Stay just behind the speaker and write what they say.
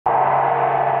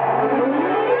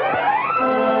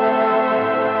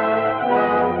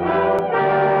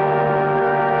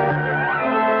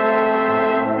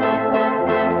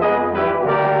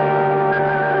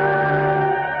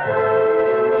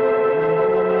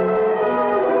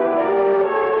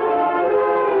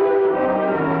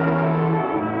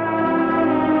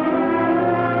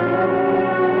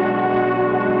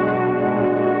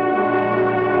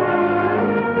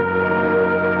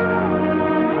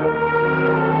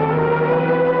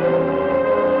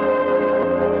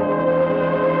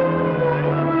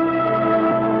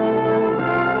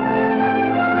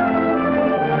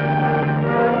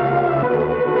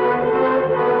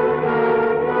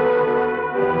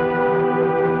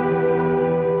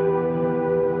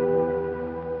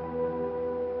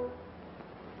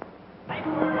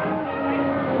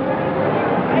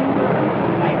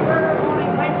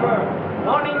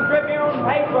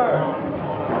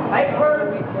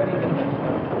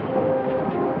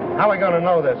How are we going to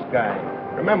know this guy?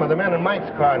 Remember, the man in Mike's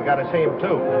car got to see him,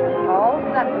 too. Oh,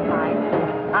 never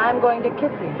mind. I'm going to kiss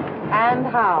him. And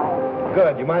how?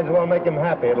 Good. You might as well make him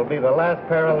happy. It'll be the last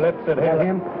pair of lips that hit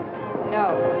him.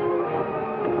 No.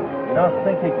 You don't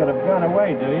think he could have gone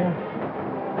away, do you?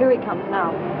 Here he comes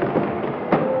now.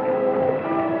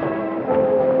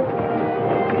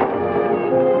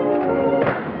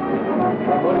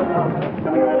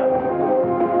 Coming right up.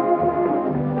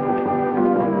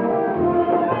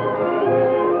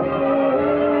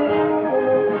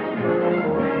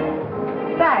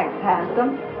 Thanks,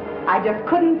 handsome. I just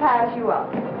couldn't pass you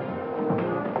up.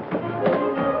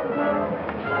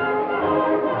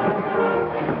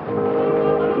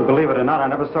 Believe it or not, I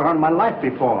never saw her in my life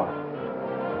before.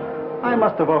 I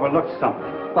must have overlooked something.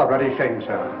 Already shame,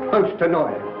 sir. Most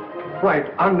annoying.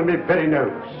 Right under me very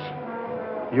nose.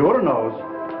 Your nose?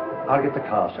 I'll get the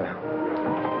car, sir.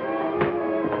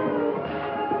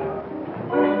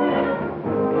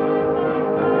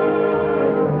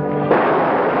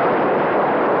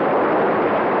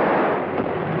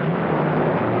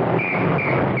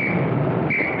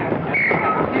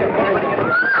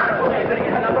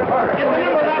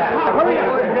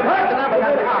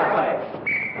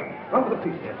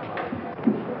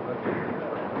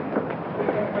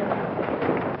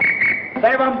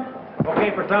 Save him.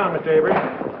 Okay for town, Mr. Avery.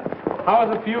 How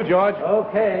is it for you, George?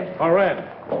 Okay. All right.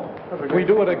 We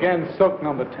do it again, soak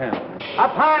number 10.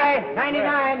 Up high,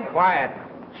 99. Quiet.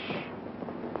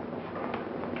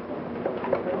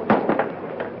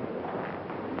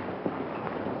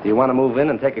 Do you want to move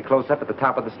in and take a close-up at the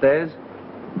top of the stairs?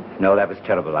 No, that was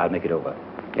terrible. I'll make it over.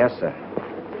 Yes, sir.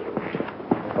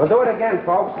 We'll do it again,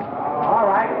 folks. All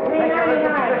right.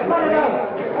 399. Hold it up.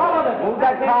 Hold it. Move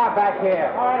that car back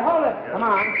here. All right, hold it. Come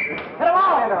on. Hit him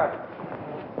all.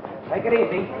 Take it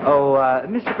easy. Oh,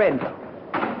 Mr. Benson,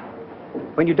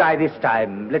 when you die this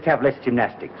time, let's have less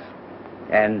gymnastics.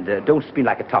 And don't spin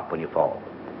like a top when you fall.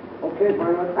 Okay,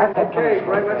 Brian. That's okay,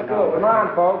 Brian. Let's go. Come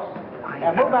on, folks.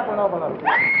 Yeah, move that one over a little.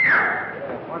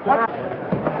 What's the matter?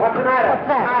 What's the matter?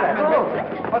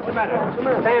 What's the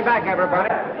matter? Stand back, everybody.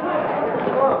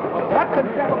 What the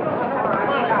devil?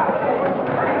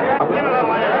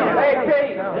 Hey,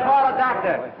 Chief, call a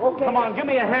doctor. Okay. Come on, give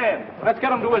me a hand. Let's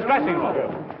get him to his dressing room.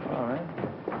 All right.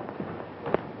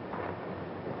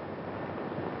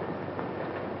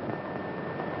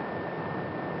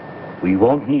 We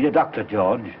won't need a doctor,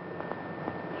 George.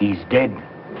 He's dead.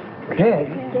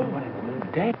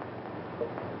 Dead?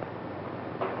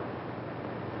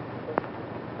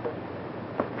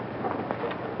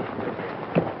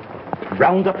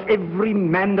 Round up every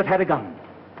man that had a gun.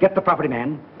 Get the property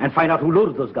man and find out who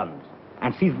loaded those guns.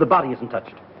 And see that the body isn't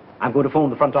touched. I'm going to phone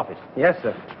the front office. Yes,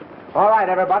 sir. All right,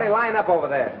 everybody, line up over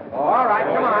there. All right,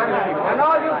 come on. And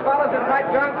all you fellas in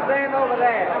white junk stand over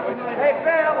there. Hey,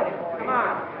 Bill, come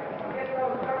on.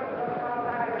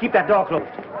 Keep that door closed.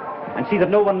 And see that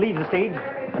no one leaves the stage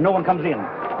and no one comes in.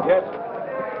 Yes.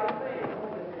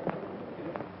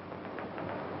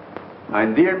 My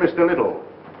dear Mr. Little,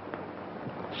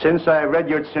 since I read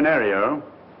your scenario,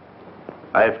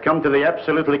 I have come to the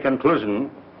absolutely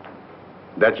conclusion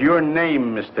that your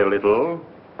name, Mr. Little,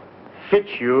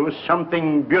 fits you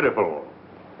something beautiful.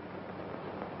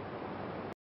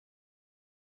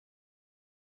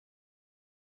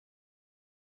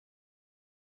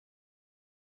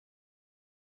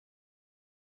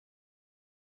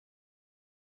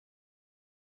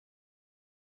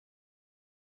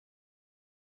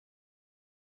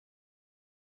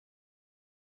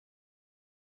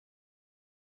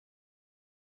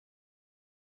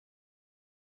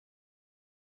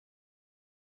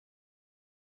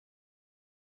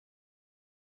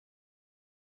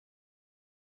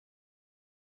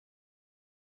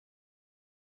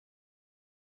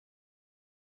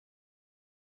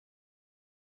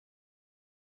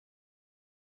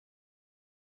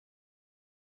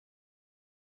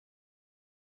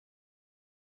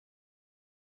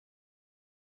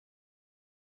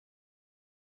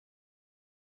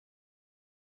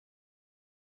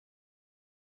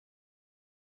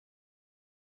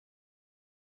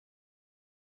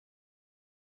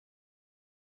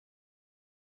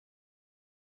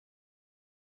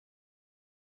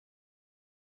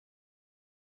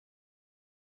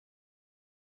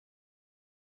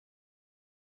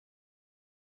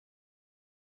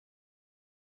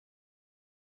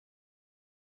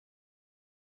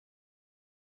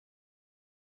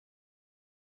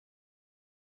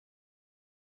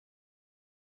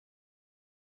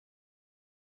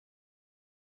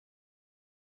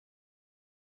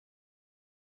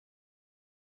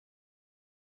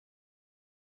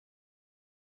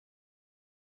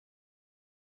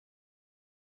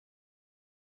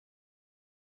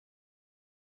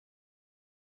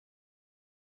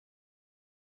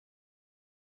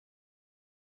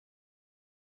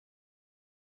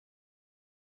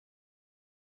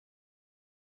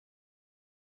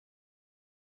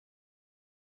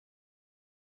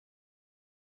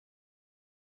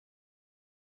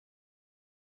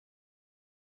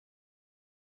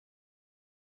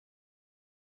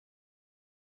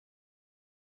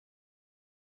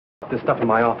 This stuff in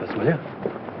my office, will you?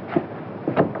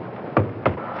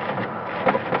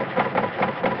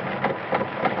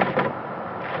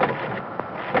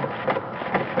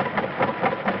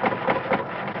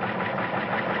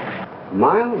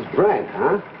 Miles Brent,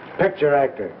 huh? Picture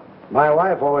actor. My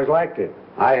wife always liked it.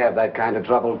 I have that kind of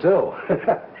trouble, too.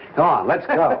 Come on, let's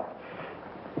go.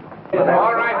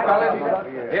 All right, fellas.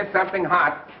 Here's something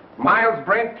hot. Miles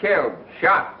Brent killed.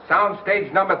 Shot.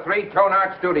 Soundstage number 3, Tone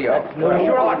Art Studio.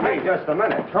 Sure, let me just a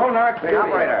minute. Tone Art Hey,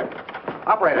 Studio.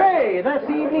 Operator. Hey, that's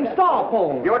the Evening Star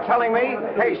phone. You're telling me?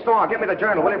 Hey, Storm, give me the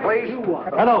journal, will you, please?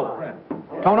 Hello.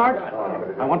 Tonart,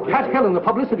 I want Pascal in the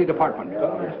publicity department.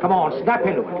 Come on, snap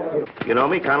into it. You know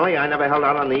me, Connolly. I never held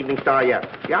out on the Evening Star yet.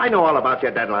 Yeah, I know all about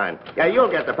your deadline. Yeah, you'll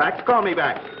get the facts. Call me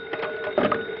back.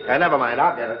 Yeah, never mind.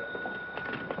 I'll get it.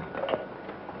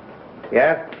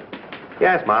 Yes?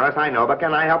 Yes, Morris, I know, but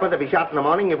can I help it? If he's shot in the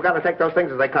morning, you've got to take those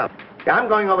things as they come. Yeah, I'm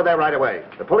going over there right away.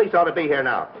 The police ought to be here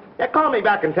now. Yeah, call me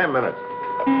back in 10 minutes.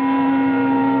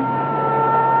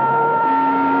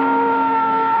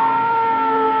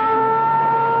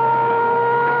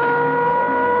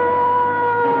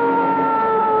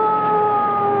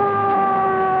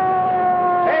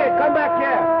 Hey, come back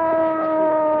here.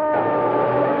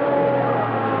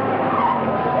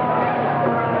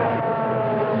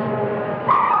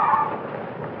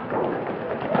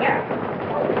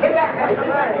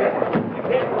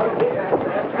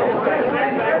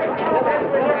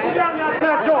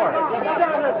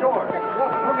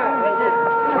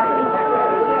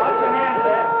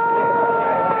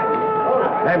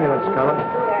 Ambulance coming.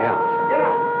 Yeah.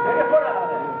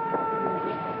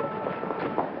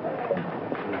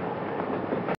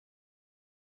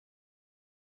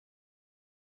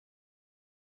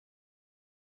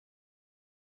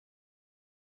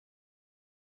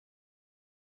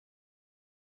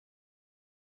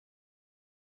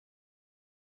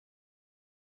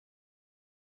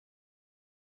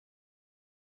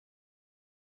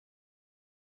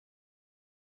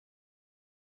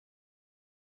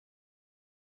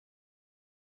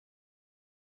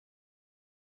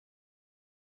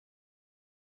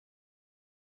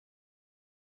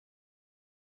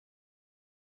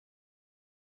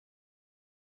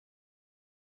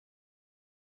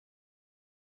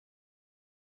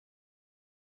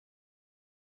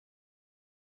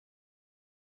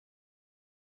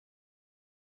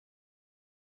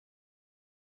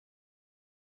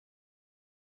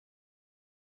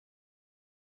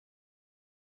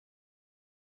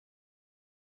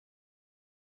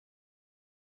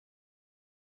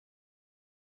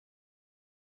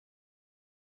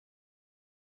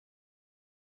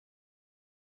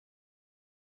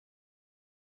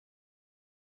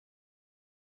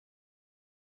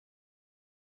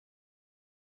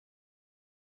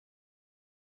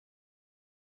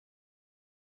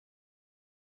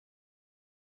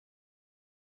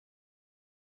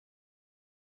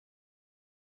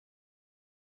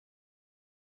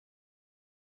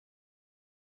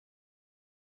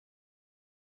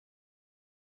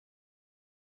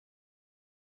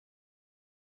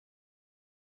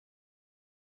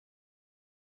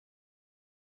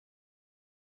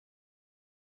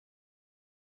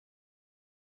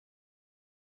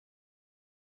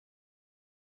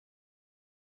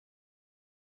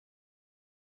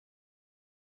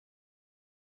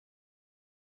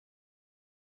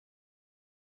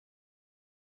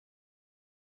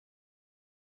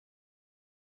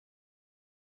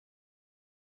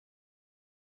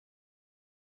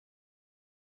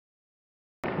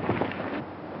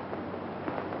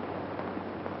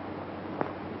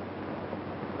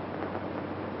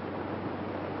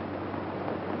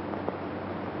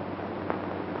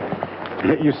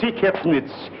 You see, Captain,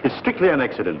 it's strictly an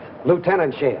accident.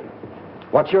 Lieutenant Sheehan.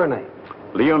 What's your name?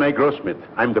 Leon A. Grossmith.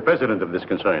 I'm the president of this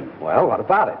concern. Well, what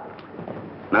about it?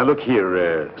 Now, look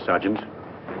here, Sergeant.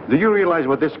 Do you realize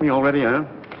what this means already, huh?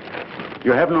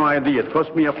 You have no idea. It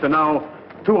cost me up to now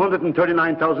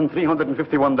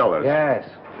 $239,351. Yes,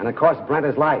 and it cost Brent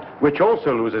his life. Which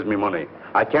also loses me money.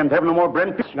 I can't have no more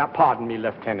Brent. Now, pardon me,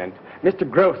 Lieutenant. Mr.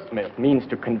 Grossmith means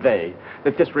to convey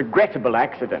that this regrettable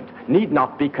accident need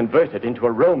not be converted into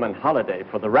a Roman holiday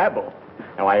for the rabble.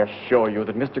 Now, I assure you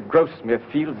that Mr. Grossmith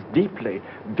feels deeply,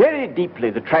 very deeply,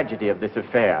 the tragedy of this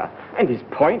affair. And his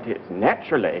point is,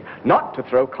 naturally, not to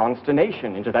throw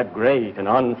consternation into that great and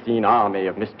unseen army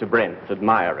of Mr. Brent's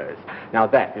admirers. Now,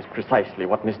 that is precisely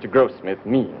what Mr. Grossmith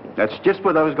means. That's just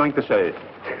what I was going to say.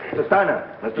 Mr.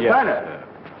 Steiner. Mr. Steiner.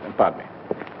 Pardon me.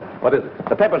 What is it?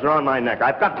 The papers are on my neck.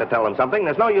 I've got to tell them something.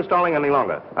 There's no use stalling any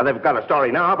longer. They've got a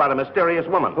story now about a mysterious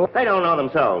woman. They don't know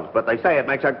themselves, but they say it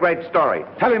makes a great story.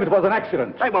 Tell him it was an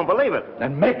accident. They won't believe it.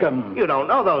 Then make him. You don't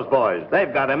know those boys.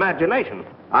 They've got imagination.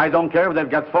 I don't care if they've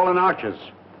got fallen arches.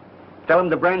 Tell them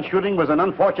the Brand shooting was an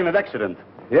unfortunate accident.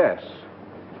 Yes.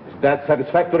 Is that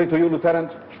satisfactory to you,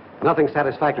 Lieutenant? Nothing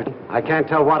satisfactory. I can't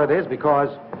tell what it is because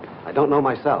I don't know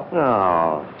myself.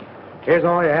 Oh. Here's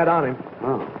all you had on him.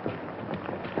 Oh.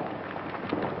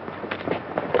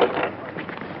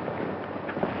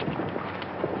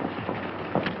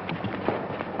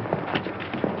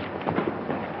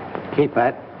 Keep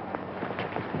that.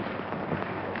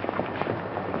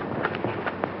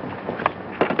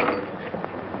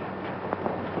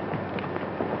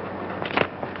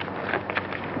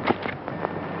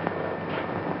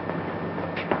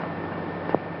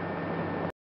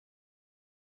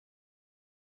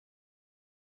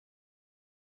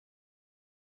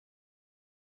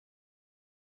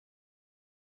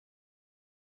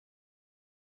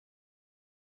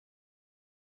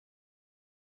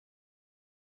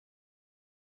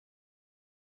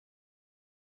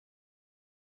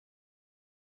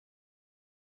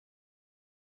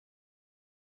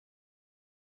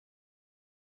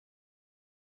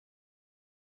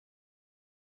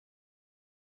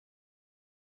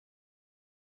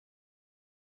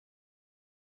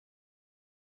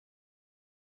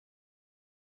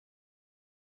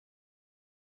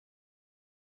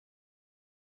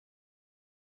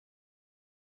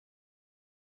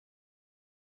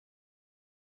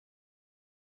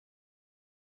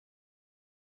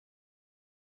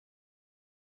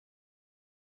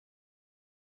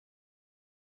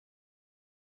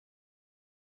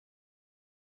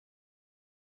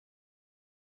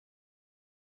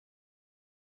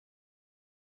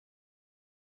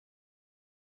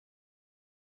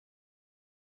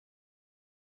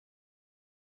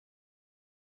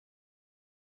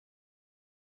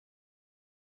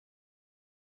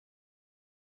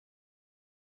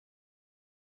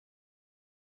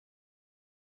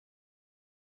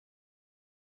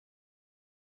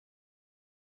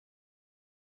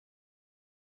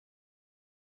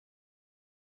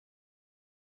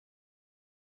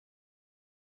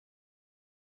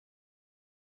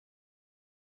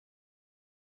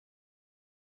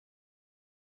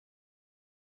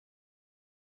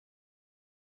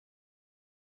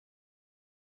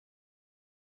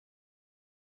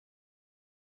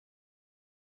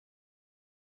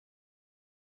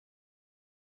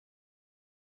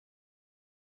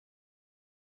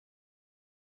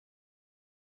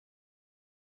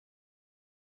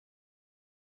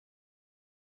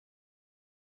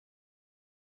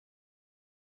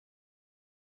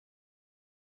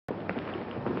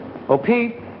 Oh,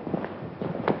 Pete.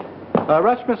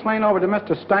 Rush Miss Lane over to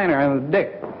Mr. Steiner and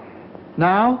Dick.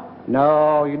 Now?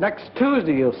 No, next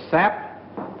Tuesday, you sap.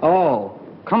 Oh,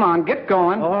 come on, get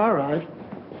going. Oh, all right.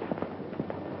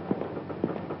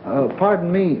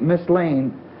 Pardon me, Miss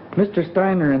Lane. Mr.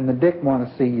 Steiner and the Dick want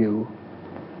to see you.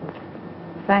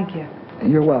 Thank you.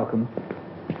 You're welcome.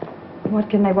 What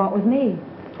can they want with me?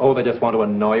 Oh, they just want to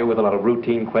annoy you with a lot of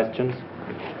routine questions.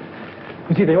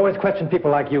 You see, they always question people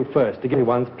like you first to give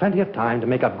ones plenty of time to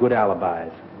make up good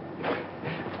alibis.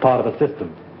 It's part of the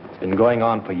system. It's been going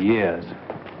on for years.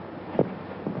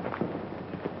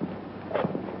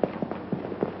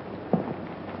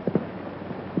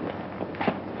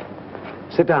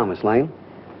 Sit down, Miss Lane.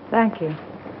 Thank you.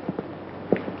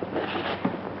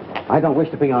 I don't wish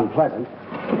to be unpleasant,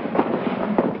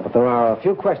 but there are a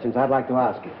few questions I'd like to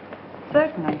ask you.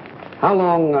 Certainly. How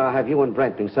long have you and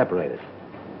Brent been separated?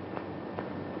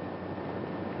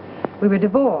 We were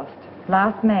divorced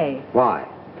last May. Why?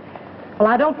 Well,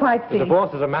 I don't quite see... The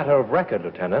divorce is a matter of record,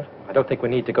 Lieutenant. I don't think we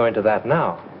need to go into that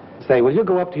now. Say, will you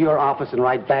go up to your office and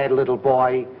write "bad little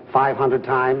boy" 500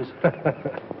 times?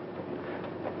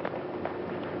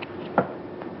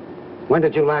 When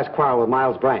did you last quarrel with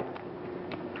Miles Brent?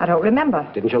 I don't remember.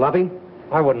 Didn't you love him?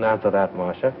 I wouldn't answer that,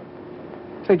 Marcia.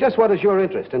 Say, just what is your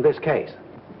interest in this case?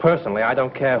 Personally, I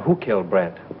don't care who killed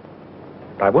Brent.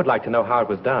 But I would like to know how it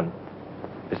was done.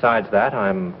 Besides that,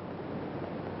 I'm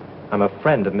a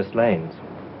friend of Miss Lane's.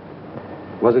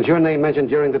 Wasn't your name mentioned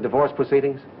during the divorce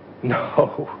proceedings?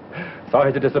 No.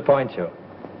 Sorry to disappoint you.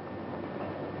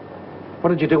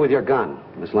 What did you do with your gun,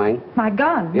 Miss Lane? My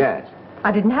gun? Yes.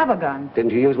 I didn't have a gun.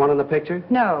 Didn't you use one in the picture?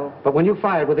 No. But when you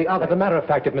fired with the other... As a matter of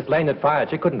fact, if Miss Lane had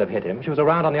fired, she couldn't have hit him. She was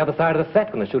around on the other side of the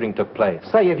set when the shooting took place.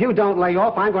 Say, if you don't lay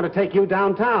off, I'm going to take you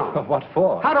downtown. What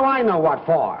for? How do I know what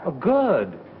for? Oh,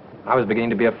 good. I was beginning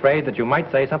to be afraid that you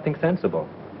might say something sensible.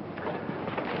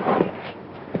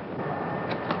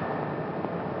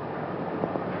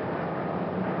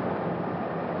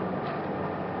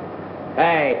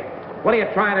 Hey, what are you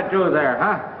trying to do there,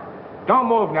 huh? Don't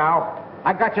move now.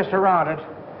 I got you surrounded.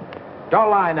 Don't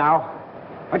lie now.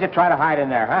 What'd you try to hide in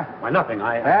there, huh? Why, nothing.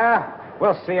 Yeah?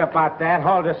 We'll see about that.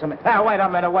 Hold this a minute. Wait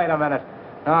a minute.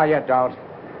 No, you don't.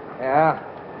 Yeah?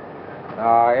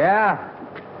 Oh, yeah?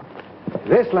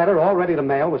 This letter, all ready to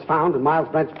mail, was found in Miles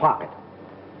Brent's pocket.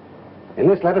 In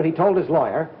this letter, he told his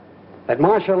lawyer that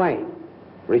Marcia Lane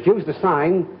refused to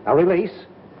sign a release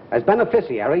as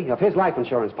beneficiary of his life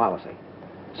insurance policy.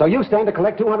 So you stand to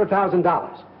collect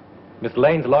 $200,000. Miss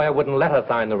Lane's lawyer wouldn't let her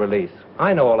sign the release.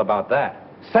 I know all about that.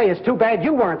 Say, it's too bad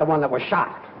you weren't the one that was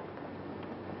shot.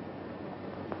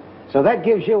 So that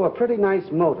gives you a pretty nice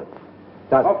motive,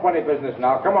 doesn't it? No funny business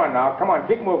now. Come on,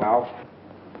 keep moving now.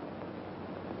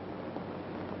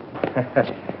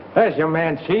 There's your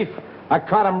man, Chief. I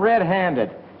caught him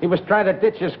red-handed. He was trying to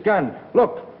ditch his gun.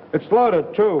 Look, it's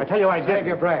loaded, too. I tell you, I did. Save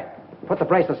your breath. Put the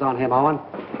bracelets on him, Owen.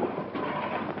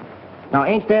 Now,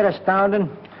 ain't that astounding?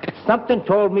 Something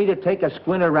told me to take a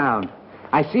squint around.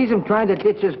 I sees him trying to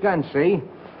ditch his gun, see?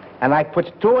 And I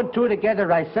puts two and two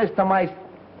together. I says to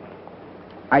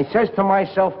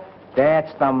myself,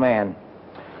 that's the man.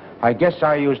 I guess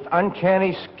I used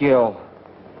uncanny skill.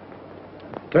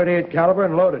 38 caliber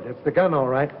and loaded. It's the gun, all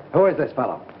right. Who is this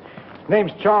fellow?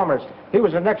 Name's Chalmers. He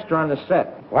was an extra on the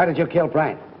set. Why did you kill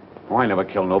Brent? Oh, I never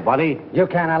killed nobody. You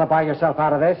can't alibi yourself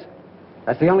out of this.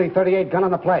 That's the only 38 gun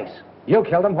in the place. You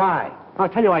killed him. Why? I'll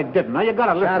tell you I didn't. Now, you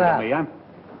gotta listen Shut up. to me.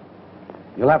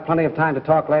 You'll have plenty of time to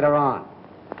talk later on.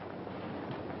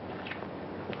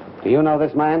 Do you know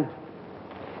this man?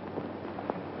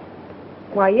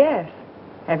 Why, yes.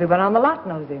 Everyone on the lot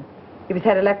knows him. He was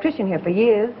head electrician here for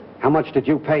years. How much did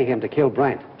you pay him to kill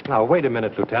Brent? Now, wait a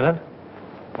minute, Lieutenant.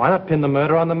 Why not pin the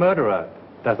murder on the murderer?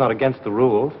 That's not against the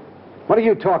rules. What are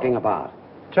you talking about?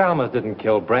 Chalmers didn't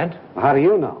kill Brent. How do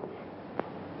you know?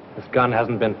 This gun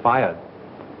hasn't been fired.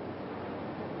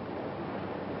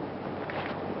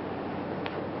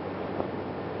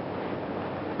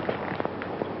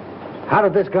 How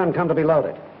did this gun come to be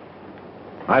loaded?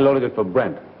 I loaded it for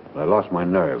Brent, but I lost my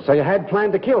nerve. So you had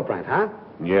planned to kill Brent, huh?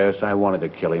 Yes, I wanted to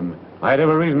kill him. I had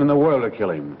every reason in the world to kill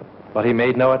him. But he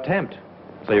made no attempt.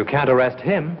 So you can't arrest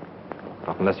him.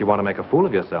 Not unless you want to make a fool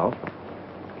of yourself.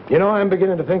 You know, I'm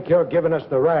beginning to think you're giving us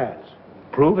the razz.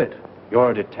 Prove it.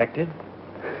 You're a detective.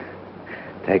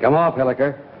 Take them off,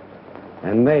 Hilliker.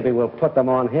 And maybe we'll put them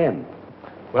on him.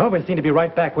 Well, we seem to be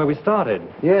right back where we started.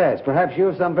 Yes, perhaps you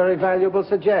have some very valuable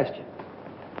suggestion.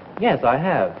 Yes, I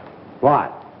have.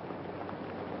 What?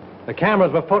 The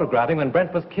cameras were photographing when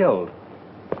Brent was killed.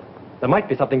 There might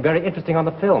be something very interesting on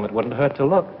the film. It wouldn't hurt to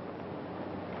look.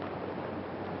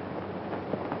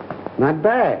 Not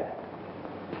bad.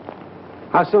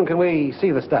 How soon can we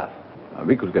see the stuff?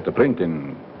 We could get the print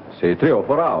in, say, 3 or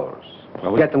 4 hours.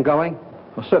 Well, get them going?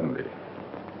 Oh, certainly.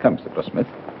 Come, Mr. Grossmith.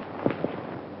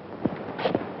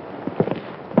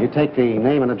 You take the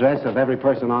name and address of every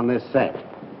person on this set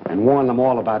and warn them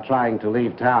all about trying to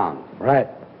leave town. Right.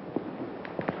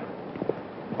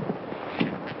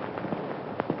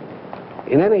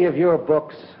 In any of your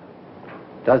books,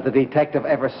 does the detective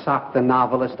ever sock the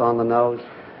novelist on the nose?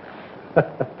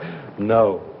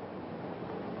 No.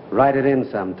 Write it in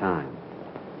sometime.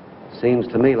 Seems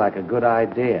to me like a good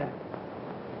idea.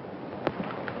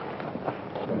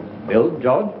 Bill,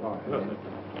 George?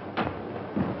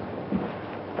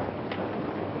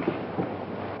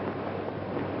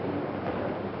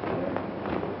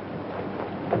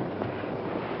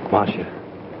 Marcia.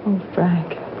 Oh,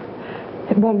 Frank.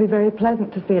 It won't be very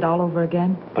pleasant to see it all over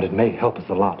again. But it may help us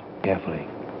a lot. Carefully.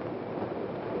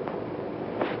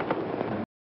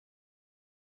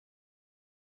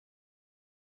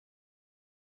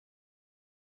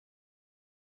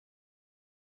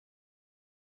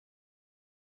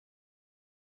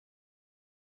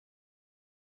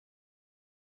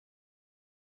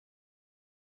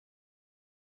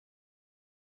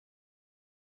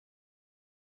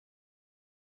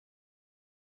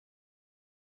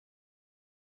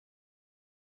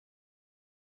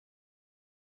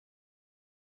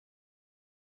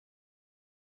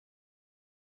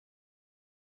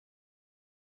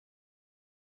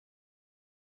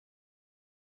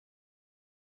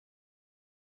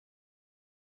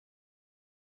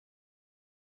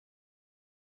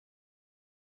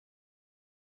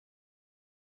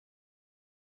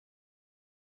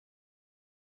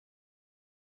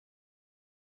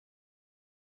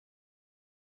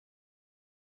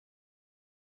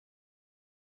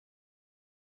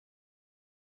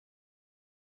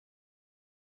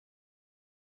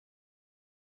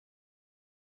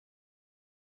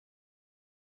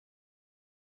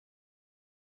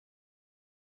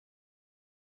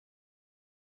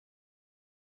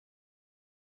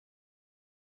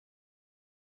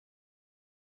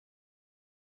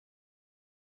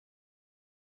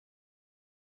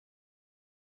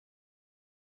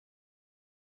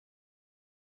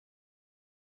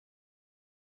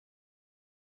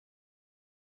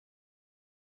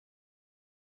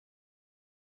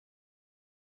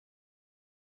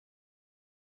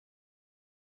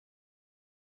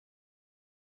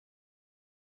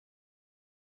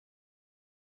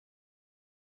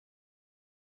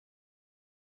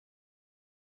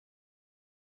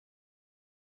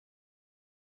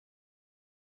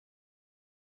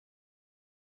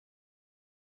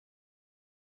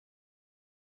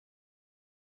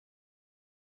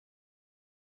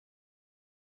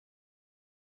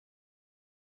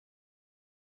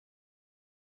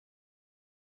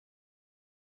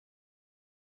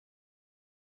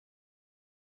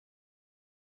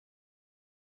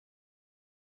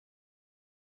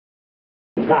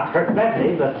 not hurt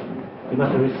badly, but he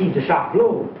must have received a sharp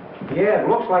blow. Yeah, it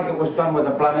looks like it was done with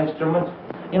a blunt instrument.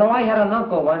 You know, I had an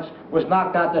uncle once was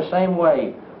knocked out the same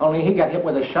way, only he got hit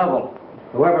with a shovel.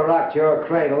 Whoever rocked your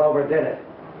cradle overdid it.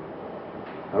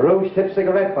 A rouge-tipped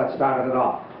cigarette butt started it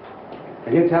off.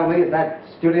 Can you tell me, is that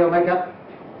studio makeup?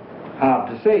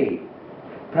 Hard to say.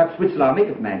 Perhaps Witzel, our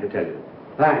makeup man, could tell you.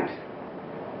 Thanks.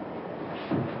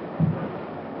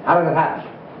 How did it happen?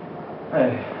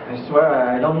 I swear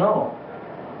I don't know.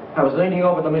 I was leaning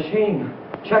over the machine,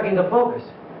 checking the focus.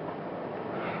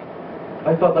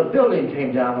 I thought the building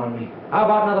came down on me. How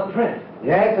about another print?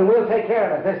 Yes, and we'll take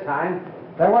care of it this time.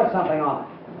 There was something on it.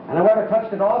 And whoever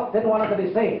touched it off didn't want it to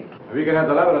be seen. We can have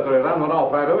the laboratory run one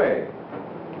off right away.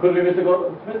 Could we, Mr.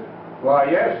 Goldsmith?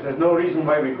 Why, yes, there's no reason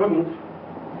why we couldn't.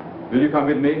 Will you come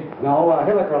with me? No,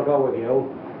 Hilliker will go with you.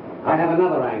 I have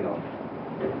another angle.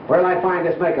 Where'll I find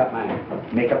this makeup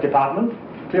man? Makeup department?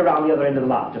 Clear around the other end of the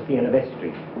lot, just the end of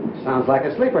vestry. Sounds like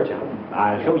a sleeper job.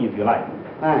 I'll show you if you like.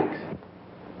 Thanks.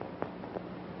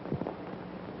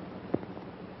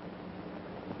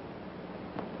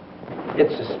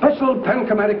 It's a special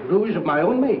panchromatic rouge of my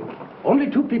own make.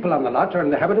 Only 2 people on the lot are in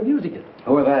the habit of using it.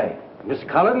 Who are they? Miss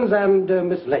Collins and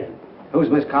Miss Lane. Who's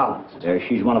Miss Collins?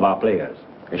 She's one of our players.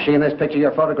 Is she in this picture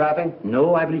you're photographing?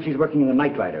 No, I believe she's working in the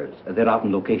Night Riders. They're out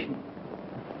on location.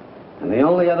 And the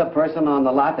only other person on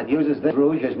the lot that uses this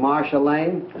rouge is Marcia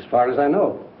Lane? As far as I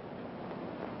know.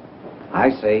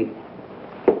 I see.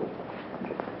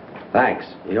 Thanks.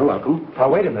 You're welcome. Now,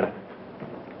 wait a minute.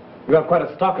 You have quite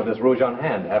a stock of this rouge on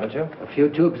hand, haven't you? A few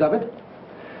tubes of it?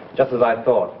 Just as I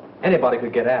thought. Anybody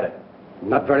could get at it.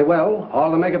 Not very well.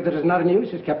 All the makeup that is not in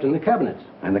use is kept in the cabinets.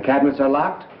 And the cabinets are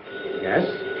locked? Yes.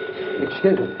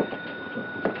 Excuse me.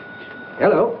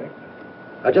 Hello.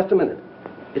 Just a minute.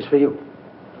 It's for you.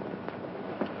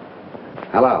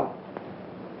 Hello.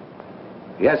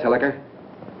 Yes, Hilliker.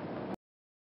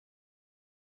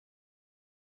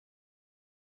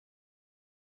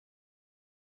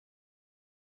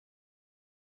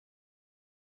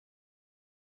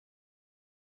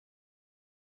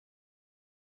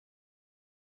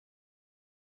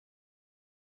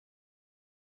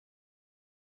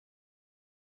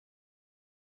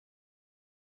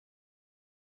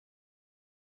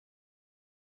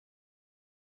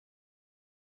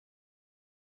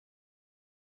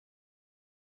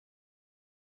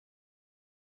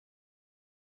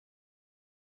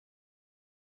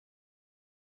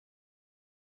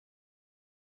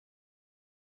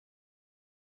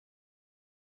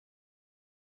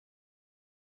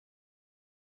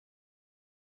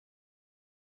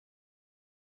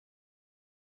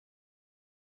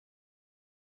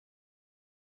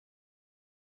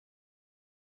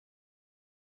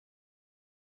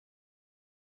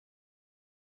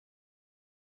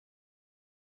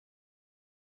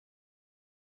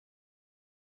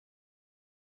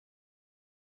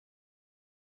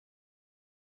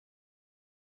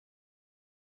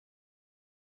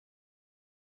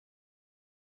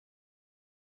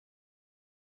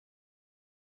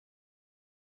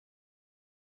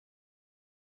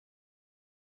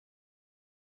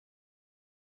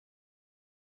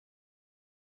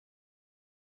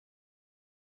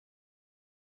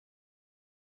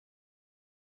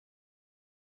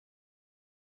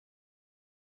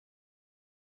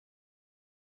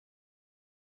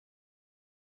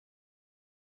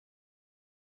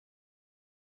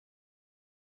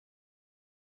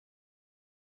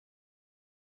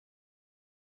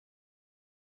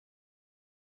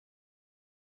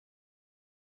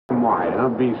 Smart, huh?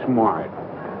 Be smart.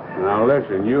 Now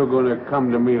listen, you're gonna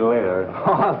come to me later.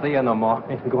 Oh, I'll see you in the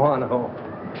morning. Go on home.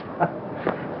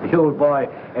 The old boy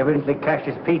evidently cashed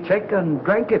his paycheck and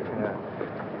drank it. Yeah.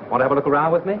 Want to have a look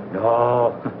around with me?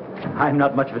 No, I'm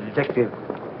not much of a detective.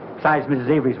 Besides, Mrs.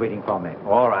 Avery's waiting for me.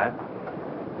 All right.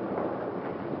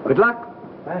 Good luck.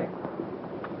 Thanks.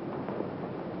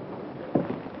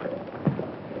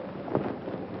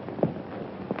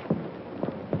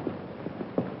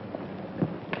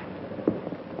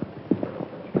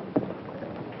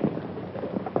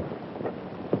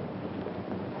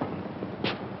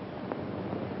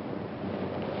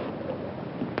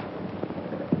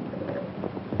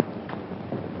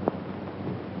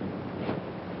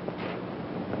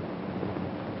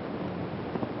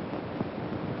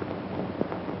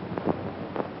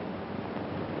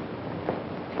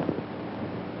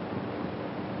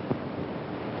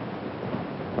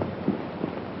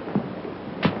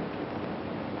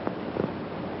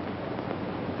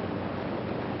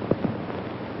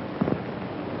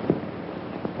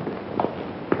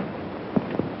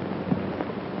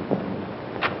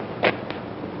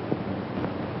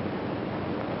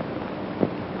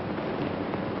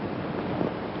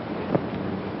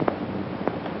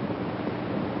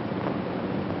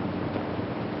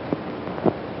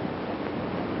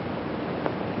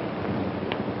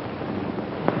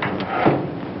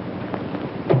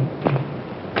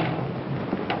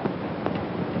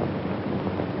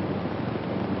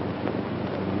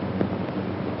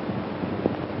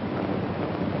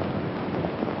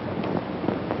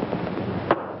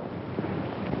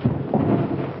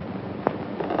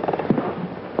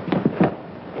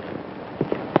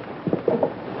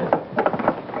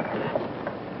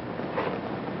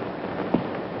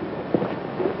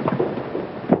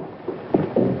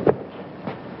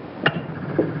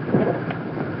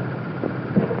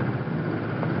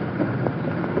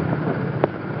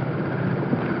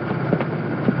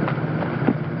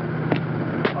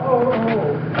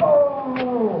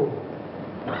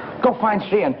 find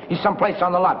Sheehan. He's someplace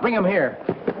on the lot. Bring him here.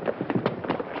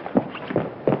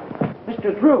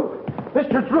 Mr. Drew!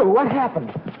 Mr. Drew, what happened?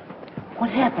 What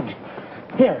happened?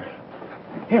 Here.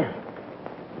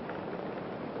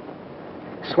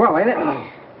 Swell, ain't it?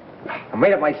 I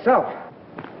made it myself.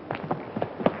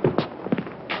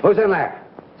 Who's in there?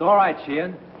 It's all right,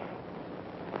 Sheehan.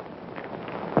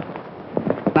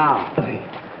 Now.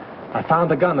 I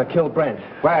found the gun that killed Brent.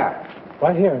 Where?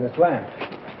 Right here in this lamp.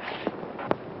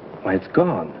 Why, it's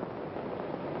gone.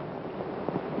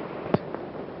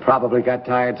 Probably got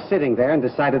tired sitting there and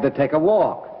decided to take a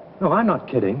walk. No, I'm not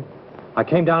kidding. I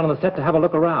came down on the set to have a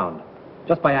look around.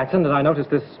 Just by accident, I noticed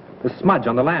this smudge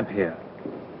on the lamp here.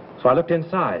 So I looked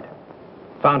inside.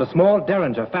 Found a small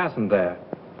derringer fastened there,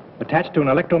 attached to an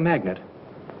electromagnet.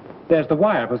 There's the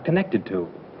wire it was connected to.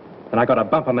 And I got a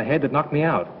bump on the head that knocked me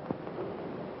out.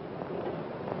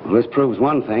 Well, this proves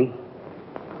one thing.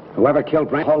 Whoever killed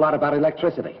Brent, a whole lot about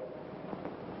electricity.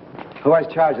 Who has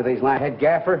charge of these lamps? Head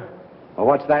gaffer, Well,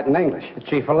 what's that in English? the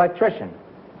chief electrician.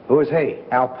 Who is he?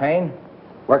 Al Payne.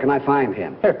 Where can I find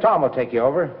him? Here, Tom will take you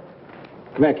over.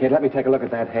 Come here, kid. Let me take a look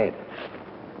at that head.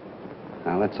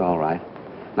 Now, that's all right.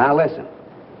 Now, listen.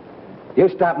 You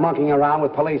stop monkeying around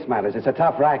with police matters. It's a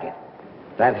tough racket.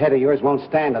 That head of yours won't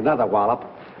stand another wallop.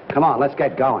 Come on, let's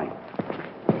get going.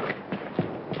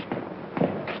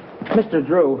 Mr.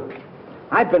 Drew,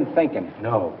 I've been thinking.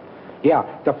 No. Yeah,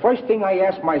 the first thing I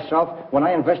ask myself when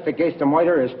I investigate the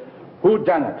murder is, who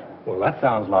done it? Well, that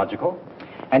sounds logical.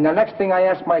 And the next thing I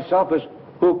ask myself is,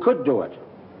 who could do it?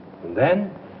 And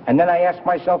then? And then I ask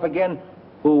myself again,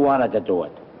 who wanted to do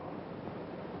it?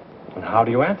 And how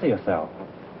do you answer yourself?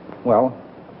 Well,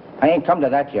 I ain't come to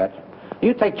that yet.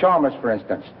 You take Chalmers, for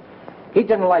instance. He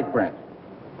didn't like Brent.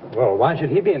 Well, why should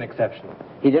he be an exception?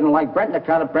 He didn't like Brent on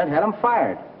account of Brent had him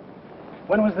fired.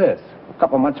 When was this? A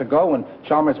couple months ago, when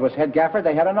Chalmers was head gaffer,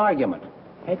 they had an argument.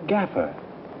 Head gaffer?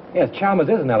 Yes, Chalmers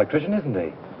is an electrician, isn't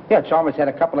he? Yeah, Chalmers had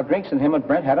a couple of drinks, and him and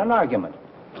Brent had an argument.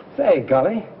 Say,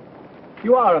 Gully,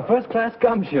 you are a first-class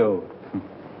gumshoe.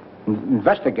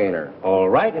 Investigator. All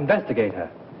right, investigator.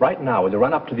 Right now, will you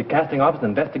run up to the casting office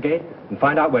and investigate and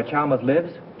find out where Chalmers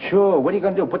lives? Sure. What are you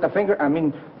going to do? Put the finger,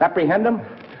 apprehend him?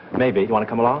 Maybe. You want to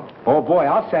come along? Oh, boy,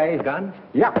 I'll say. Gun?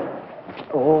 Yeah.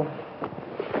 Oh.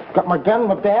 Got my gun,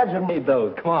 my badge, and... Need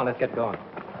those. Come on, let's get going.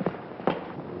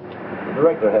 The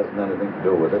director hasn't anything to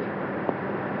do with it.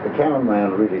 The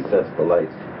cameraman really sets the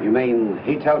lights. You mean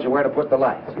he tells you where to put the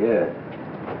lights? Yeah.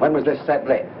 When was this set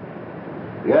lit?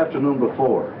 The afternoon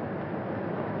before.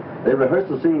 They rehearsed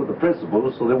the scene with the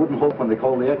principals so they wouldn't hope when they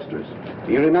called the extras.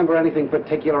 Do you remember anything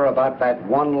particular about that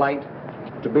one light?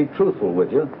 To be truthful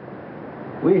with you,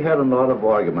 we had a lot of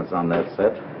arguments on that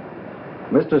set.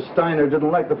 Mr. Steiner didn't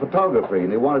like the photography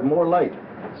and he wanted more light.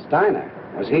 Steiner?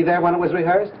 Was he there when it was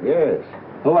rehearsed? Yes.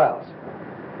 Who else?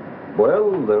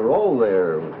 Well, they're all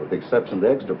there, with the exception of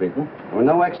the extra people. There were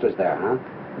no extras there, huh?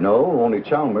 No, only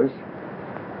Chalmers.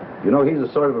 You know, he's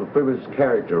a sort of a privileged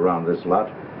character around this lot.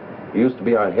 He used to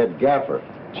be our head gaffer.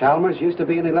 Chalmers used to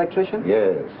be an electrician?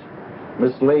 Yes.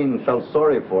 Miss Lane felt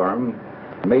sorry for him,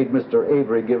 made Mr.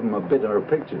 Avery give him a bit in her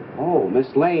picture. Oh, Miss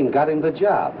Lane got him the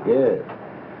job. Yes.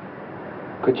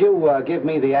 Could you give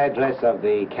me the address of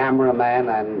the cameraman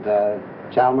and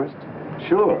Chalmers?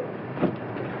 Sure.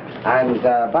 And,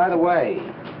 by the way,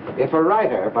 if a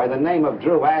writer by the name of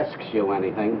Drew asks you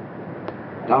anything,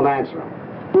 don't answer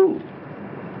him.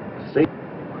 See?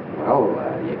 Well,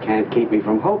 you can't keep me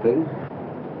from hoping.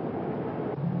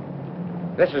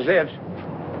 This is it.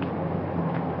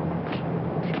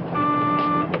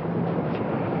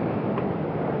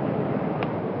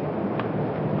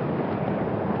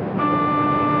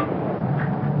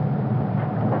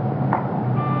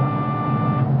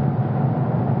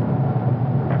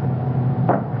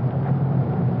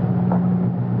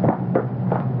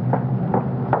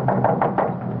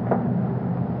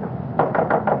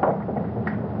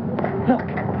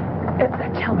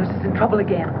 Chalmers is in trouble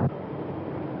again.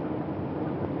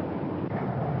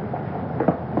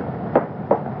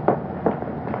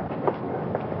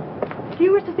 Do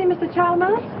you wish to see Mr.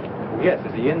 Chalmers? Yes,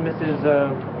 is he in,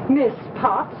 Mrs. Miss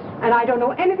Potts, and I don't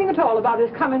know anything at all about his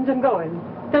comings and goings.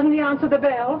 Doesn't he answer the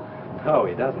bell? No,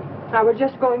 he doesn't. I was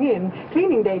just going in.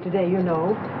 Cleaning day today, you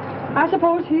know. I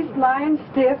suppose he's lying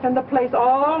stiff and the place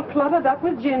all cluttered up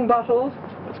with gin bottles.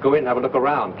 Let's go in and have a look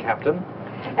around, Captain.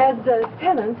 As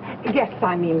tenant, guests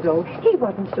I mean though, he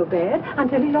wasn't so bad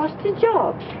until he lost his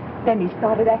job. Then he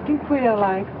started acting queer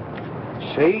like.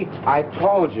 See? I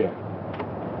told you.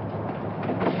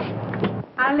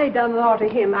 I laid down the law to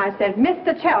him. I said,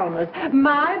 Mr. Chalmers,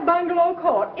 my bungalow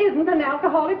court isn't an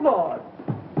alcoholic ward.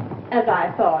 As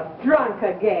I thought, drunk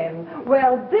again.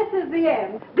 Well, this is the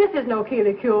end. This is no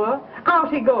Keeley cure.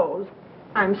 Out he goes.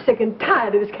 I'm sick and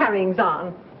tired of his carryings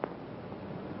on.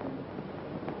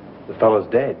 The fellow's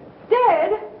dead.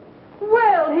 Dead?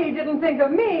 Well, he didn't think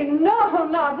of me. No,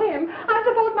 not him. I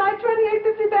suppose my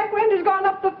 2850 back rent has gone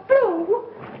up the flue.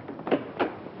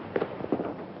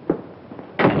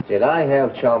 Did I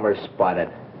have Chalmers spotted?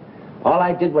 All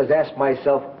I did was ask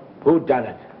myself, who done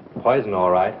it? Poison,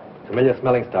 all right. Familiar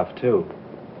smelling stuff, too.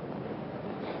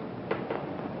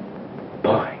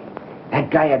 Boy, that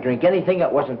guy would drink anything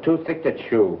that wasn't too thick to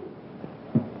chew.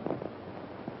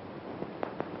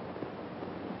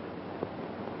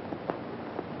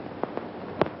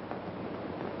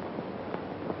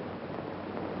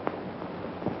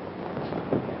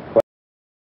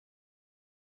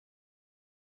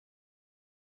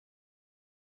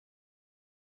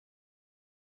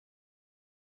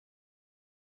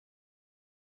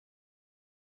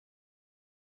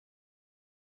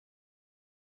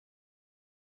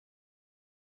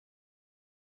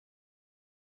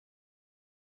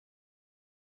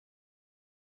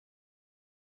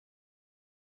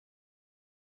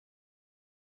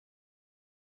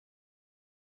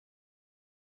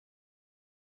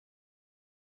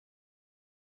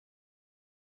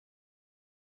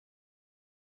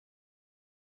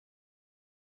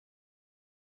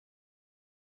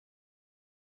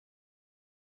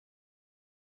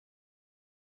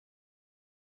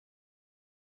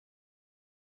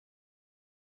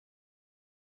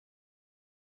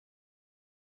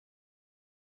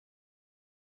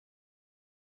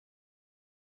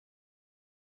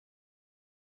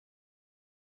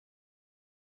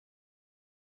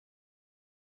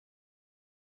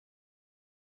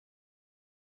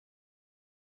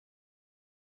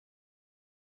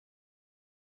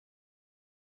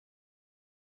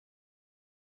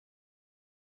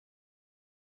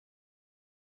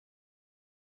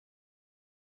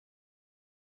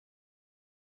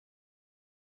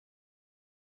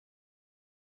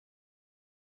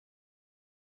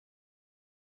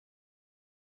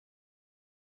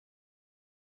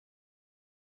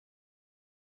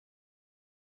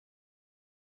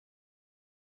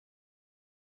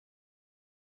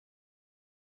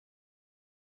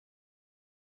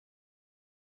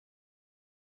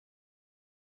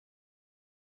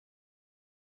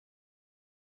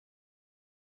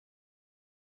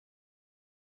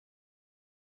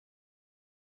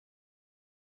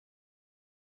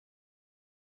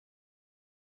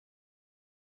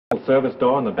 The service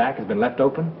door on the back has been left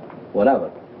open? Whatever.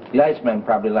 The Iceman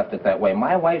probably left it that way.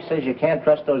 My wife says you can't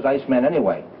trust those Icemen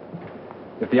anyway.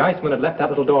 If the Iceman had left that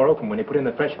little door open when he put in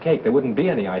the fresh cake, there wouldn't be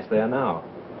any ice there now.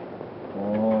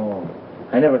 Oh,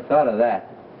 I never thought of that.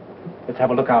 Let's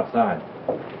have a look outside.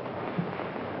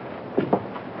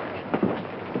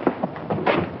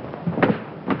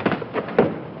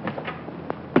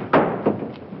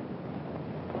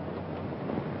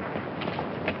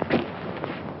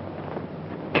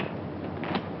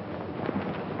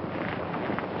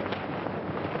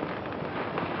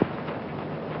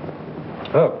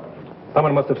 Look,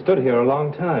 someone must have stood here a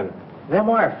long time. Them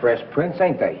are fresh prints,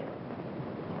 ain't they?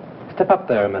 Step up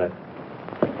there a minute.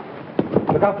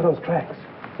 Look out for those tracks.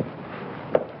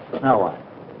 Now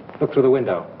what? Look through the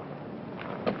window.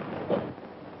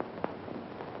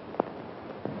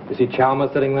 You see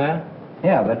Chalmers sitting there?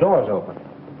 Yeah, the door's open.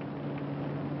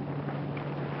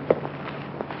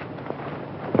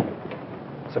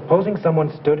 Supposing someone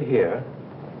stood here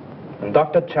and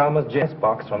Dr. Chalmers' James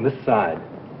box from this side,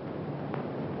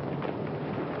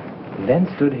 and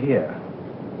then stood here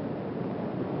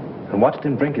and watched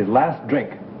him drink his last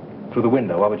drink through the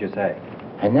window, what would you say?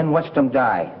 And then watched him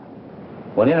die.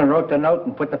 Went in and wrote the note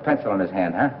and put the pencil in his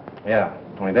hand, huh? Yeah,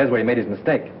 only there's where he made his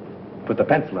mistake. Put the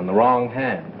pencil in the wrong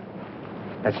hand.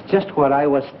 That's just what I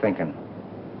was thinking.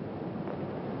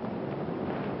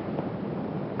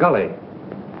 Gully,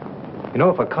 you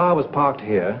know, if a car was parked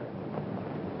here,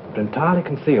 it would entirely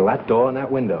conceal that door and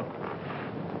that window.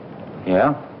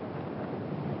 Yeah?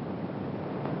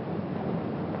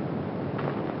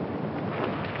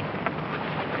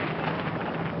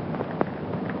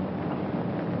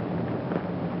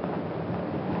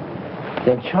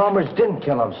 Then Chalmers didn't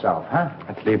kill himself, huh?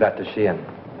 Let's leave that to Sheehan.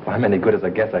 If I'm any good as a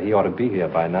guesser, he ought to be here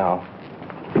by now.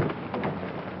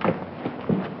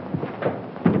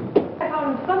 I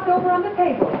found stuff over on the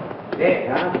table.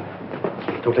 Yeah,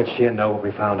 huh? Don't let Sheehan know what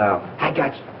we found out. I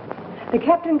got you. The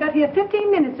captain got here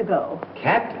 15 minutes ago.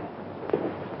 Captain?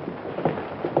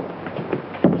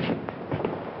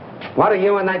 What are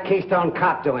you and that Keystone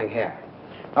cop doing here?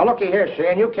 Now, looky here,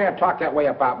 Shane, you can't talk that way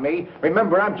about me.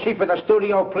 Remember, I'm chief of the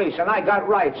studio police, and I got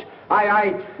rights. Aye,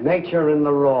 aye. Nature in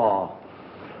the raw.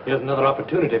 Here's another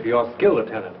opportunity for your skill,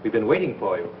 Lieutenant. We've been waiting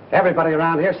for you. Everybody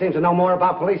around here seems to know more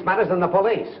about police matters than the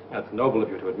police. That's noble of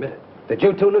you to admit it. Did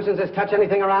you two nuisances touch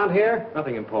anything around here?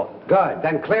 Nothing important. Good.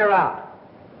 Then clear out.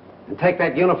 And take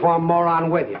that uniform moron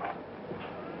with you.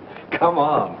 Come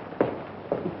on.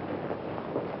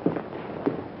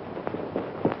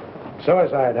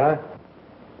 Suicide, huh?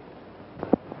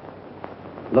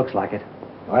 Looks like it.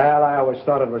 Well, I always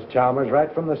thought it was Chalmers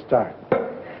right from the start.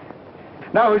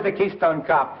 Now who's the Keystone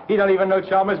Cop? He don't even know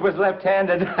Chalmers was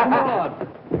left-handed. Come on.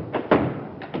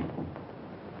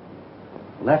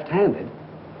 Left-handed?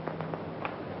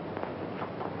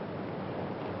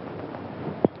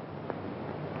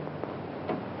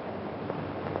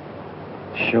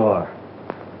 Sure.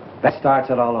 That starts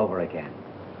it all over again.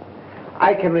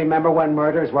 I can remember when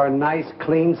murders were nice,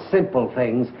 clean, simple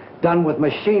things done with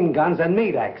machine guns and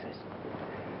meat axes.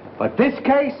 But this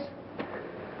case...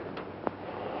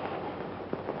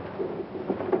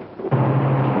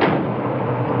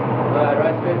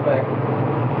 Right straight back.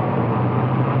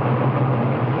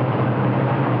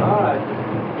 All right.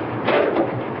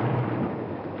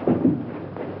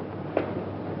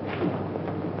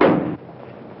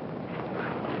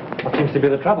 What seems to be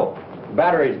the trouble?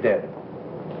 Battery's dead.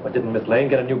 But didn't Miss Lane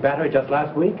get a new battery just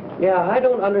last week? Yeah, I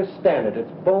don't understand it.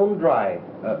 It's bone dry.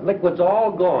 Liquid's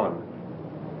all gone.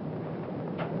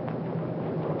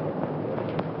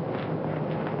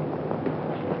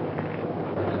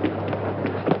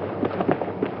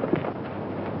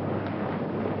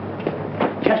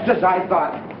 Just as I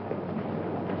thought.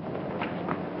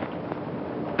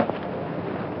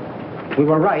 We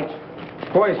were right.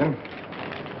 Poison.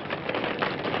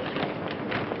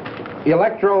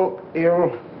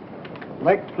 Electrolytic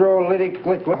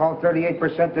liquid, alcohol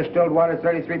 38%, distilled water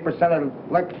 33%,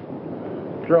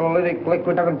 electrolytic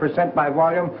liquid 7% by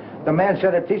volume. The man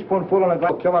said a teaspoonful in a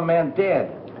glass will kill a man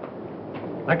dead.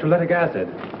 Electrolytic acid.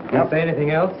 Did you say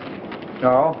anything else?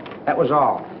 No, that was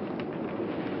all.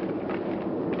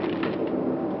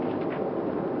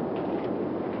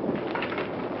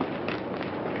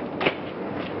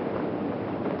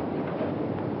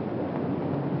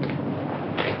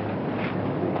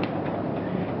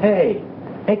 Hey,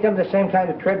 ain't them the same kind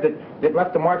of tread that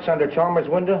left the marks under Chalmers'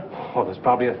 window? Oh, there's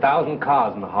probably 1,000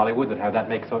 cars in Hollywood that have that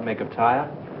make of tire.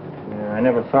 Yeah, I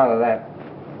never thought of that.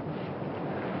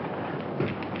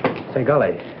 Say,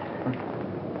 Gully,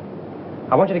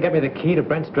 I want you to get me the key to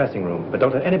Brent's dressing room, but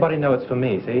don't let anybody know it's for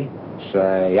me, see?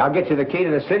 Say, I'll get you the key to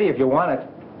the city if you want it.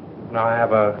 Now, I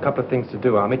have a couple of things to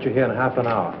do. I'll meet you here in half an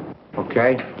hour.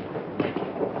 Okay.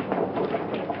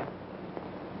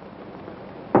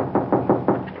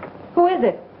 Who is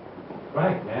it?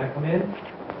 Frank, may I come in?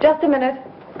 Just a minute.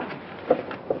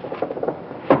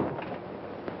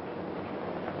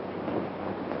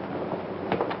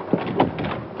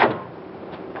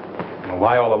 Well,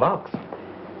 why all the locks?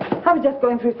 I was just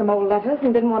going through some old letters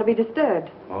and didn't want to be disturbed.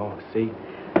 Oh, see?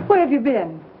 Where have you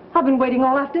been? I've been waiting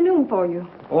all afternoon for you.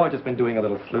 Oh, I've just been doing a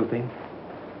little sleuthing.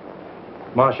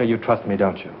 Marcia, you trust me,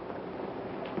 don't you?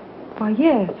 Why,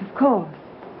 yes, of course.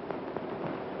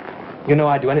 You know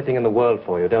I'd do anything in the world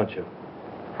for you, don't you?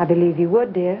 I believe you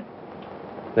would, dear.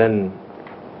 Then,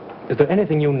 is there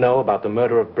anything you know about the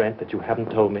murder of Brent that you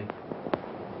haven't told me?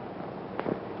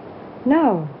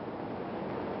 No.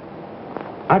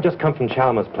 I've just come from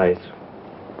Chalmers' place.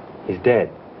 He's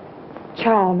dead.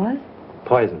 Chalmers?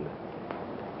 Poisoned.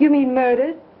 You mean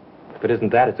murdered? If it isn't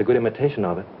that, it's a good imitation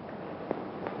of it.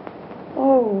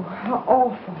 Oh, how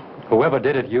awful. Whoever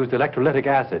did it used electrolytic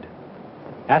acid.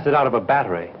 Acid out of a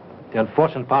battery. The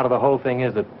unfortunate part of the whole thing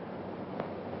is that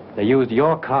they used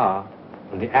your car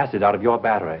and the acid out of your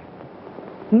battery.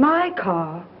 My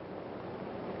car?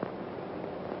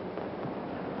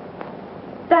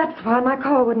 That's why my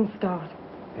car wouldn't start.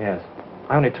 Yes.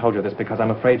 I only told you this because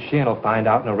I'm afraid Sheehan will find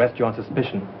out and arrest you on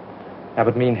suspicion. That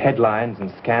would mean headlines and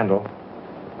scandal.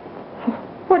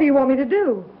 What do you want me to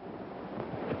do?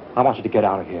 I want you to get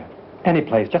out of here. Any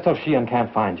place, just so Sheehan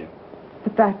can't find you.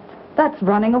 But that's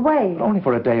running away. But only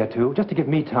for a day or two, just to give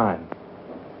me time.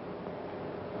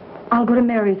 I'll go to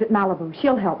Mary's at Malibu.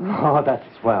 She'll help me. Oh, that's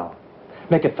swell.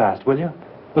 Make it fast, will you?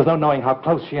 There's no knowing how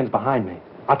close Sheehan's behind me.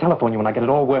 I'll telephone you when I get it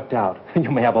all worked out.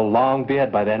 You may have a long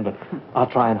beard by then, but I'll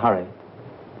try and hurry.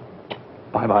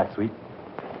 Bye-bye, sweet.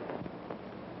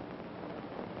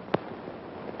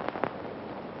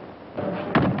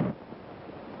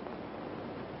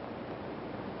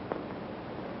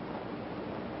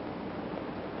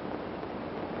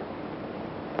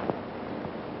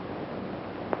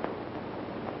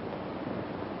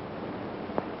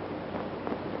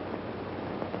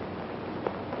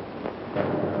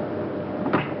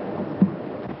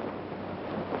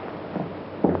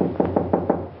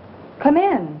 Come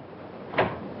in.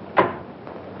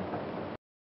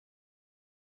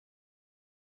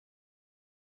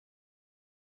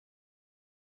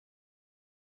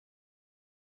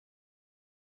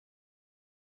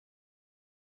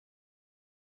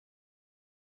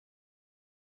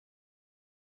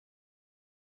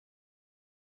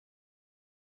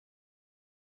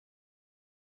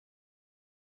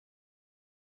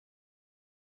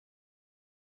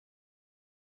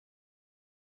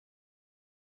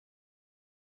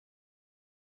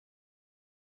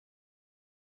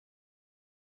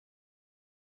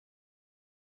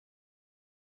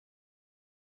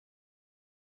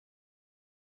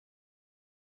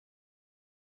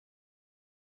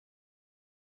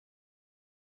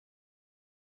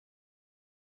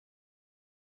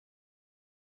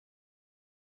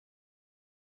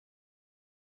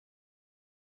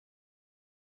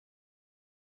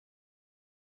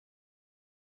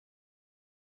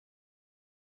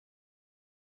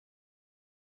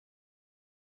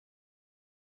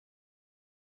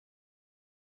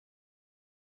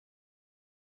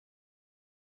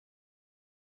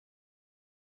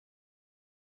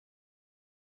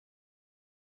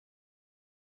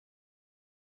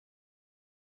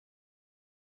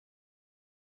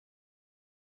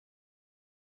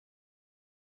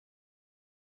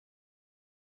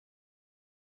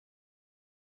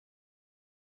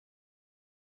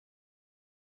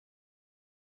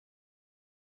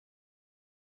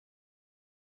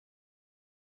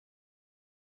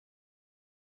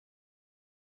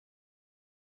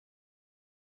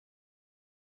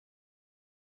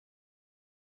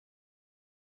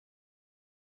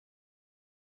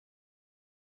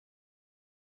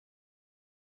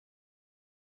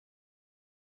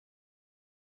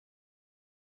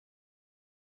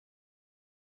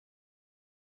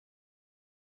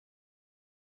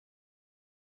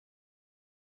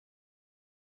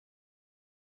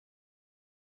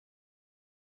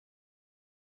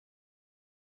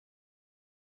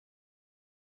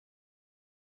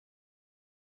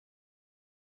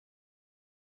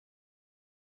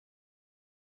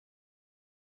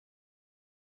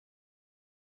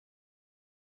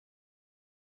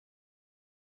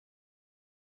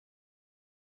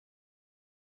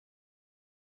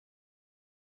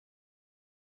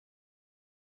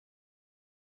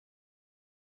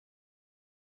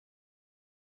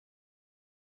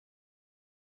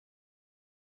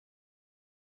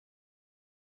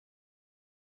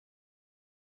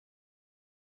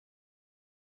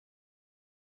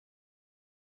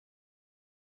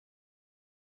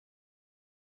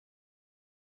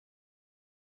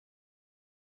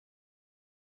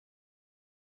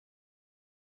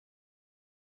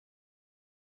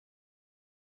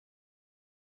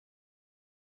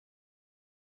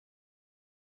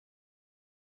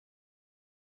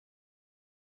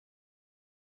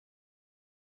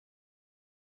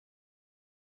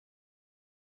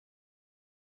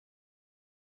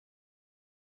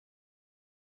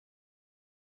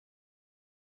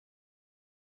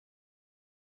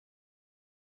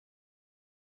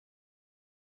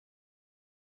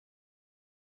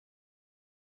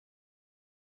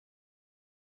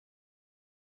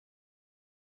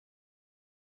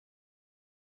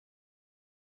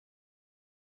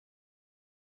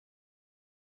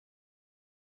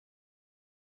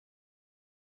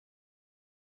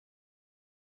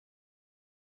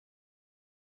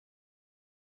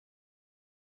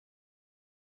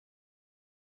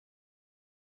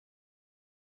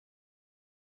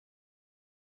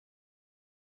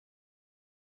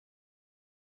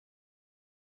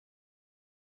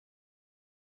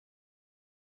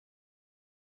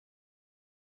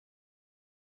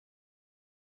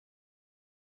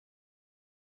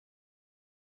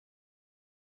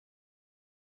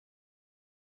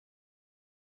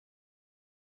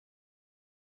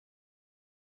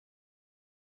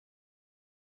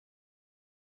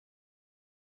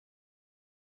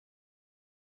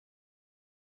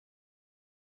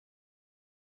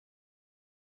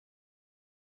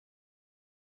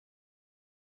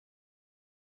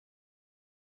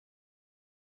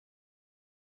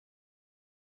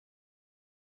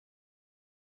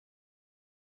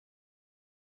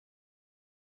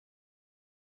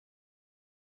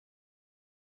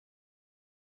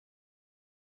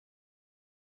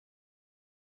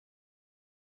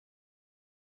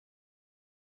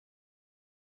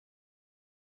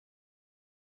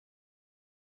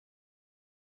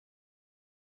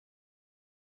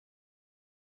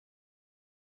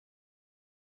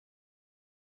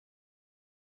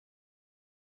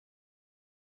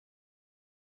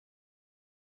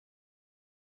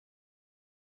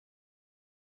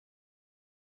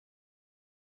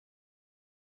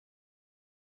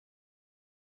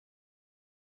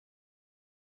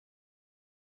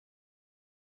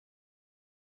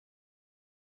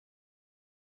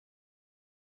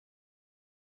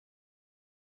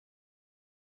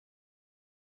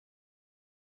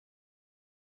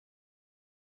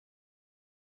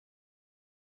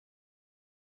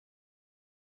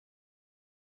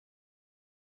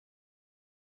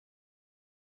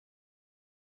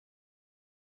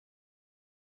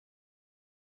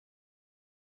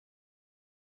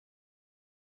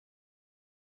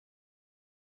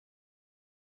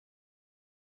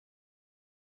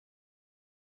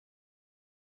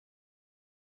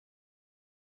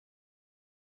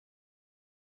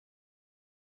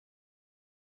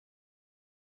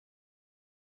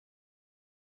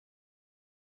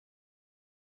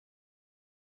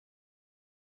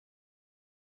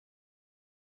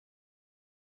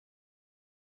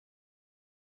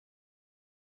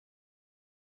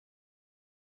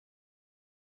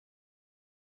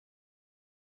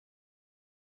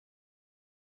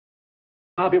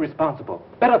 I'll be responsible.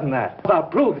 Better than that. I'll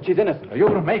prove that she's innocent.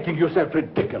 You're making yourself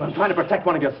ridiculous. I'm trying to protect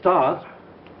one of your stars.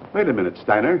 Wait a minute,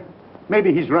 Steiner.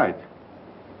 Maybe he's right.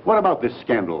 What about this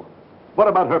scandal? What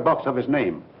about her box office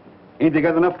name? Ain't they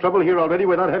got enough trouble here already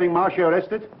without having Marcia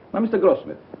arrested? Now, Mr.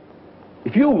 Grossmith,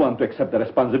 if you want to accept the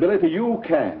responsibility, you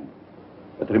can.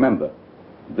 But remember,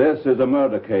 this is a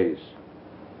murder case.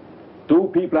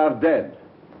 2 people are dead.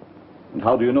 And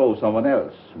how do you know someone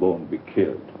else won't be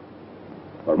killed?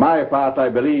 For my part, I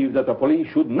believe that the police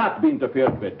should not be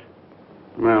interfered with.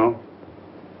 Well,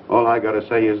 all I gotta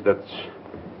say is that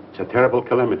it's a terrible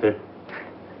calamity.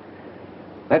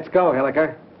 Let's go,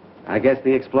 Hilliker. I guess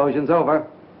the explosion's over.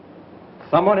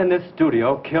 Someone in this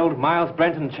studio killed Miles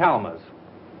Brenton Chalmers.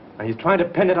 And he's trying to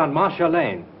pin it on Marcia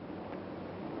Lane.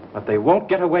 But they won't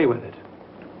get away with it.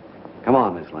 Come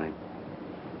on, Miss Lane.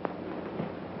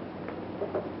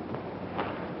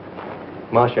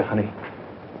 Marcia, honey,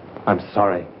 I'm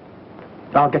sorry.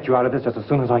 I'll get you out of this just as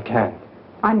soon as I can.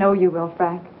 I know you will,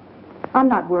 Frank. I'm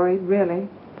not worried, really.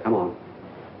 Come on.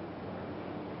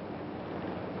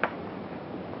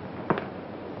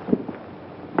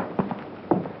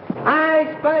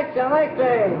 I speculate.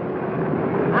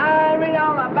 I read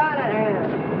all about it here.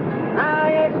 I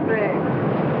explain.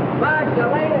 Marcia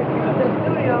Lane accused the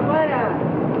studio murder.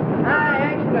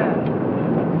 I explain.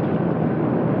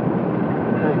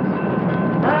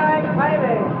 I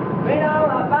baby, read all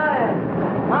about it.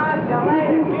 Marcia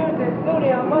Lane accused the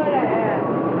studio murder here.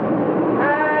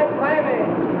 I baby.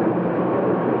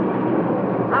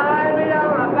 I read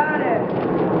all about it.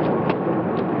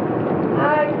 I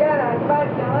get a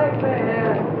speculation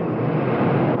here.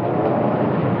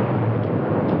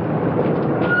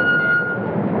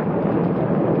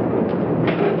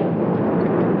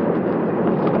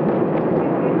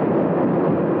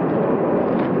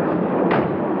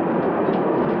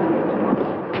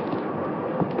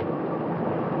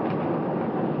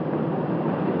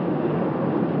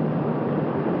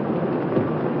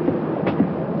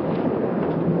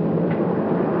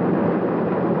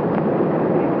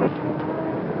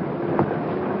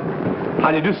 How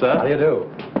do you do, sir? How do you do?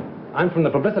 I'm from the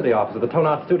publicity office of the Tone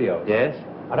Art Studio. Yes?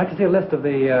 I'd like to see a list of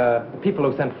the people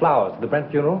who sent flowers to the Brent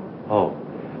funeral. Oh,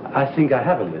 I think I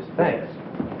have a list. Thanks.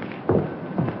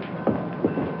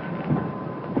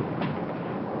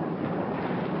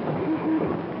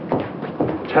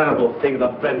 Terrible thing,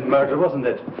 that Brent murder, wasn't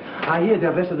it? I hear they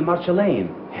arrested Marcia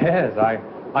Lane. Yes,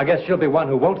 I guess she'll be one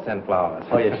who won't send flowers.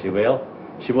 Oh, yes, she will.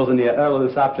 She was in here early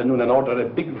this afternoon and ordered a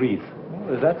big wreath.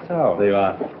 Oh, is that so? They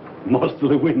are.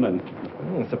 Mostly women.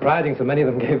 Surprising so many of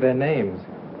them gave their names.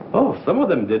 Oh, some of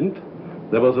them didn't.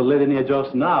 There was a lady in here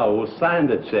just now who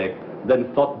signed a check,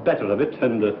 then thought better of it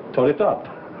and tore it up.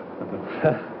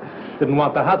 Didn't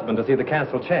want the husband to see the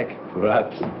canceled check.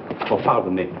 Perhaps. Oh,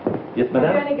 pardon me. Yes,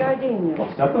 madame? Any gardenias?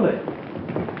 Oh, certainly.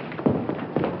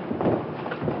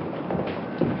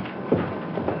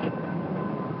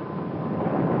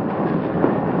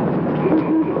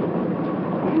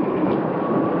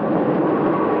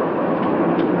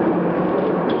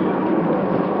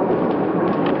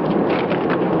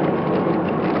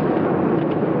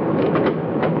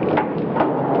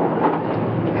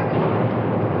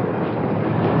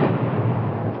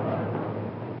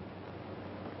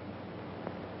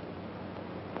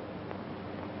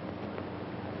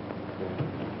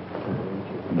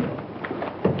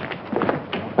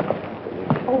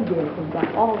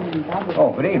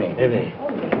 Oh, good evening. Evening.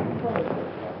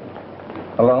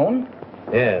 Alone?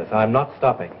 Yes, I'm not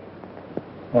stopping.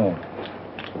 Oh.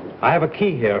 I have a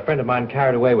key here a friend of mine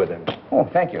carried away with him. Oh,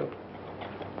 thank you.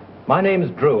 My name's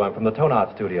Drew. I'm from the Tone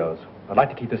Art Studios. I'd like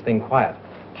to keep this thing quiet.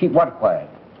 Keep what quiet?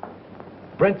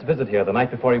 Brent's visit here the night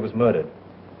before he was murdered.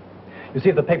 You see,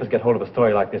 if the papers get hold of a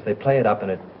story like this, they play it up,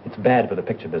 and it's bad for the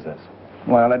picture business.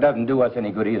 Well, it doesn't do us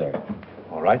any good either.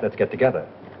 All right, let's get together.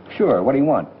 Sure, what do you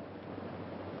want?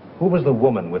 Who was the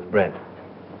woman with Brent?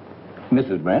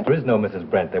 Mrs. Brent? There is no Mrs.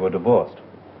 Brent. They were divorced.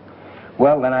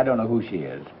 Well, then I don't know who she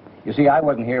is. You see, I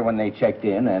wasn't here when they checked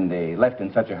in, and they left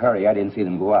in such a hurry I didn't see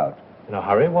them go out. In a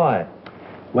hurry? Why?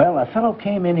 Well, a fellow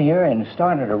came in here and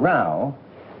started a row,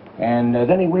 and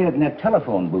then he waited in that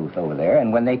telephone booth over there,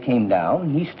 and when they came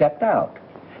down, he stepped out.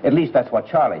 At least that's what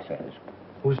Charlie says.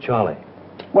 Who's Charlie?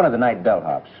 One of the night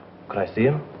bellhops. Could I see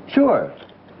him? Sure.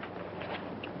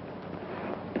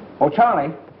 Oh,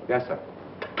 Charlie. Yes, sir.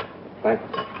 Thanks.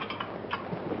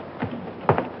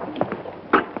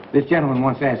 This gentleman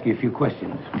wants to ask you a few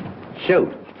questions.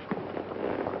 Shoot.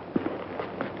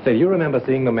 Say, do you remember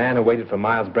seeing the man who waited for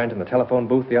Miles Brent in the telephone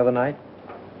booth the other night?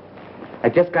 I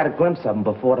just got a glimpse of him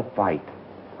before the fight.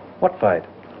 What fight?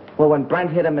 Well, when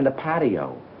Brent hit him in the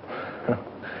patio.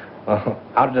 Oh,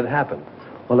 how did it happen?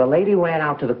 Well, the lady ran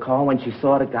out to the car when she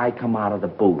saw the guy come out of the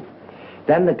booth.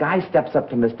 Then the guy steps up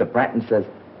to Mr. Brent and says,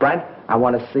 "Brent, I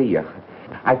want to see you."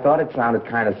 I thought it sounded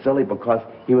kind of silly because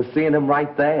he was seeing him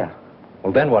right there.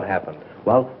 Well, then what happened?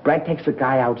 Well, Brent takes the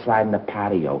guy outside in the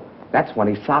patio. That's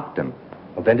when he socked him.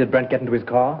 Well, then did Brent get into his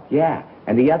car? Yeah,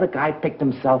 and the other guy picked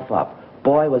himself up.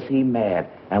 Boy, was he mad.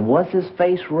 And was his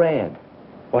face red.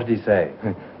 What did he say?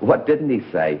 What didn't he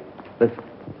say?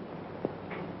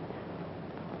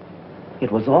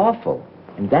 It was awful.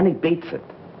 And then he beats it.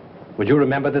 Would you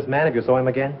remember this man if you saw him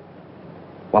again?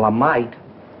 Well, I might.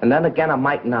 And then again, I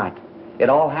might not. It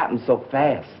all happened so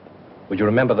fast. Would you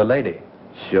remember the lady?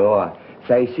 Sure.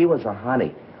 Say, she was a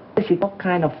honey. She looked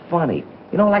kind of funny.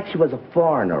 You know, like she was a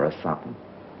foreigner or something.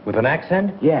 With an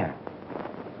accent? Yeah.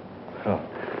 Oh,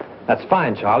 that's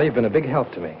fine, Charlie. You've been a big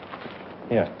help to me.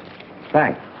 Here.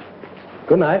 Thanks.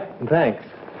 Good night, and thanks.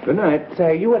 Good night. Say,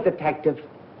 are you a detective?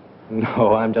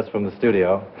 No, I'm just from the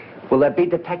studio. Will there be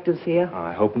detectives here?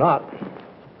 I hope not.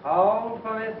 Call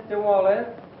for Mr. Wallace.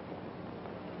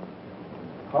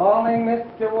 Calling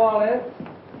Mr. Wallace.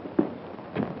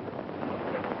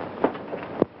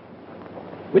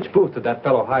 Which booth did that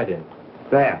fellow hide in?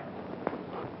 There.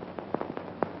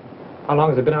 How long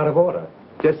has it been out of order?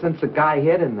 Just since the guy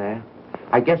hit him there.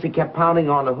 I guess he kept pounding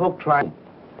on the hook trying...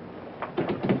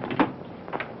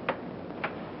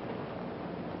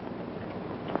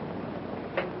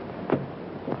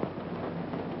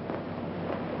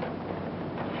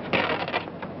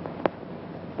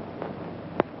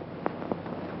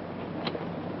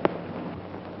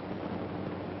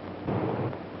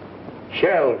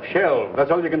 Shelf.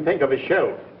 That's all you can think of is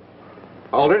shelf.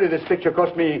 Already this picture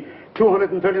cost me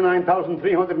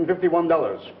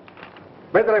 $239,351.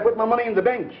 Better I put my money in the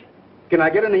bank. Can I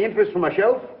get any interest from a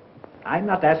shelf? I'm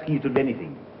not asking you to do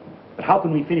anything. But how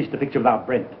can we finish the picture without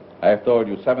Brent? I've told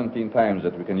you 17 times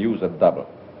that we can use a double.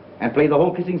 And play the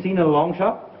whole kissing scene in a long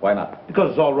shot? Why not?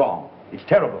 Because it's all wrong. It's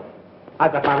terrible.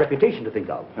 I've got my reputation to think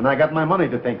of. And I got my money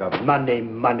to think of.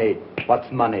 Money. What's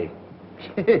money?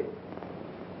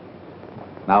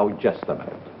 Now, just a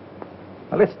minute.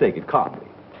 Now, let's take it calmly.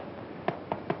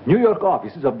 New York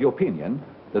office is of the opinion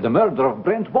that the murder of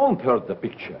Brent won't hurt the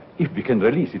picture if we can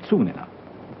release it soon enough.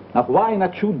 Now, why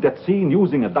not shoot that scene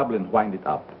using a double and wind it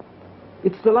up?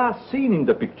 It's the last scene in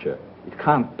the picture. It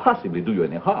can't possibly do you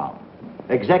any harm.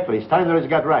 Exactly. Steiner has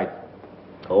got right.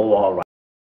 Oh, all right.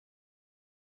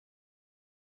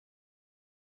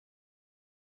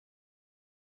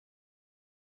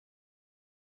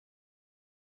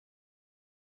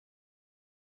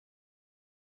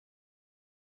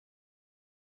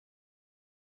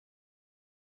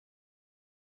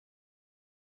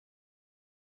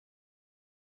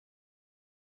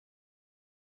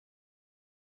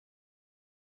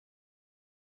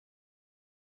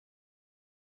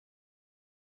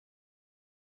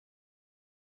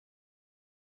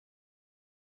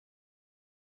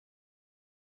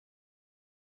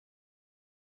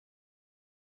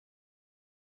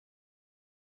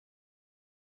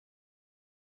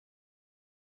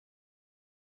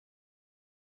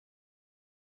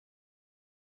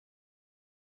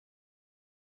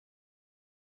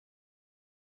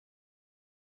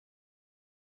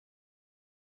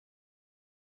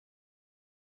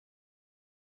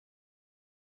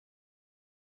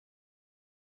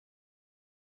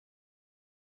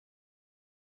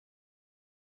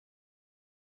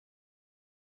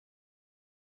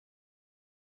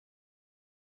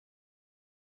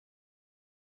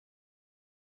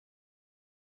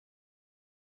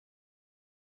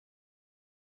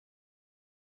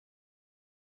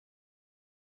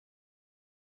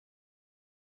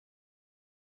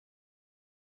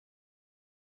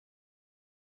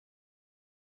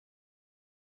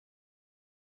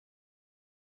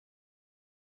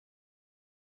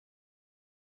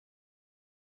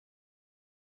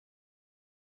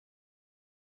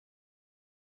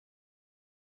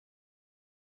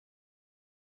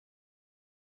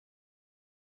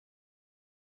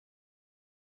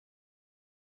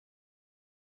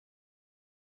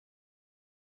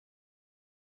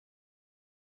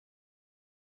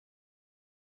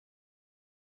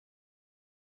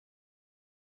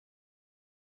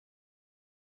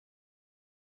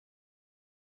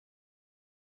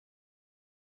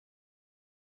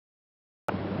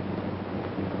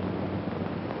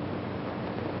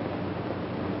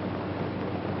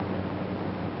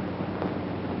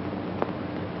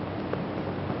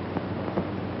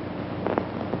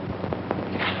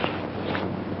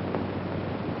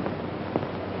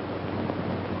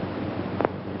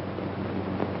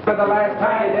 Remember the last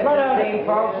time you did Let this it scene,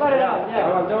 folks? Let it out, yeah.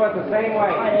 Well, we'll do it the same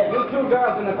way. You two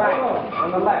girls in the back,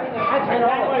 on the left. Back to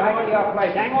your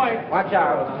place. Watch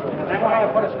out.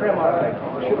 Put a scrim on it.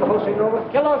 Shoot the whole scene over?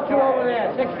 Kill those two over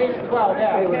there, 16 and 12,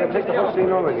 yeah. Hey, we're going to take the whole scene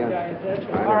over again.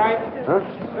 All right. Huh?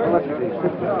 How much is these?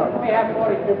 We have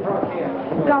 42 crooks here.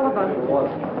 Sullivan,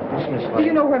 do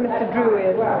you know where Mr. Drew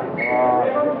is?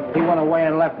 He went away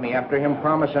and left me after him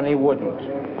promising he wouldn't.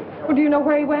 Well, do you know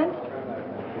where he went?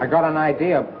 I got an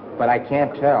idea, but I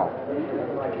can't tell.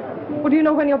 Well, do you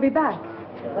know when he'll be back?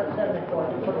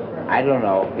 I don't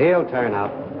know. He'll turn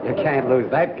up. You can't lose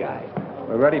that guy.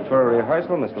 We're ready for a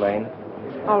rehearsal, Miss Lane.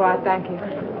 All right, thank you.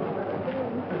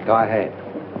 Go ahead.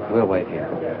 We'll wait here.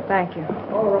 Thank you.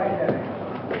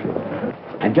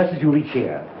 And just as you reach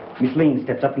here, Miss Lane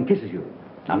steps up and kisses you.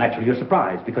 Now, naturally, you're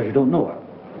surprised because you don't know her.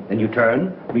 Then you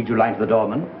turn, read your line to the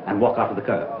doorman, and walk out of the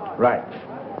curb. Right.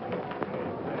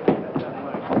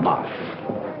 Oh, Marsh,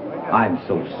 I'm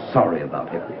so sorry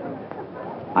about everything.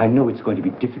 I know it's going to be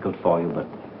difficult for you, but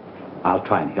I'll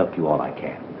try and help you all I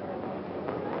can.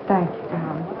 Thank you,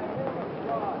 Tom.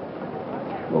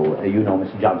 Oh, you know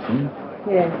Mr. Johnson.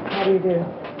 Yes, how do you do?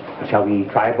 Shall we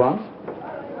try it once?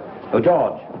 Oh,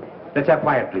 George, let's have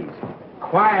quiet, please.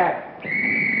 Quiet.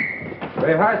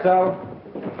 Rehearsal.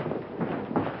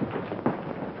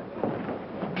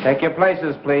 Take your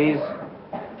places, please.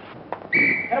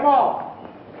 Come on.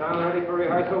 Sound ready for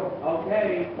rehearsal?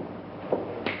 Okay.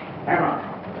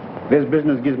 Camera. This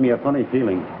business gives me a funny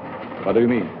feeling. What do you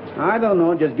mean? I don't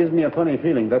know, it just gives me a funny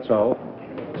feeling, that's all.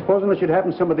 Supposing it should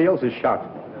happen somebody else is shot.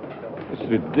 It's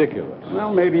ridiculous.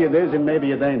 Well, maybe it is and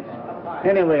maybe it ain't.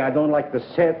 Anyway, I don't like the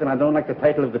set and I don't like the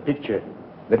title of the picture.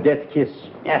 The Death Kiss.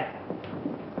 Yeah.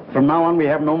 From now on, we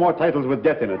have no more titles with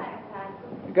death in it.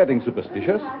 You're getting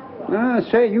superstitious?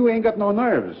 Say, you ain't got no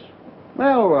nerves.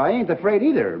 Well, I ain't afraid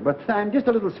either, but I'm just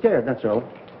a little scared, that's all.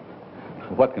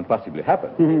 What can possibly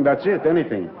happen? That's it,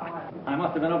 anything. I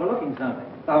must have been overlooking something.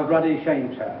 I was bloody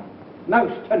ashamed, sir.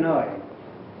 Most annoying.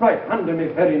 Right under me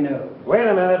very nose. Wait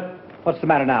a minute. What's the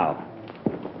matter now?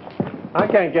 I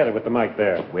can't get it with the mic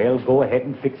there. Well, go ahead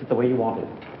and fix it the way you want it.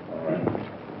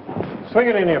 Swing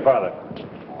it in here, Father.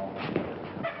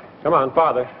 Come on,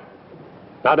 Father.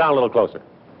 Now down a little closer.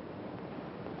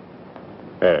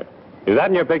 There. Is that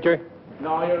in your picture?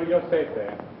 No, you're safe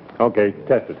there. Okay,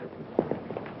 test it.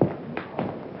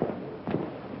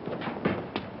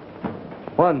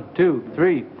 1, 2,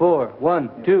 3, 4.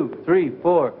 1, 2, 3,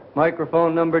 4.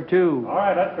 Microphone number 2. All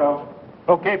right, let's go.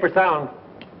 Okay for sound.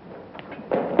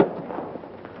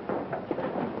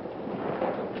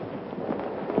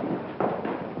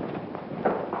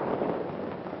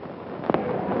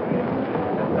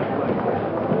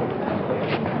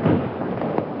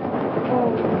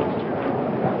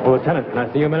 Oh, Lieutenant, can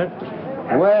I see you a minute?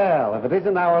 Well, if it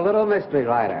isn't our little mystery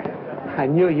writer. I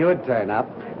knew you'd turn up.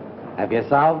 Have you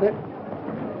solved it?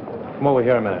 Come over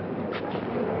here a minute.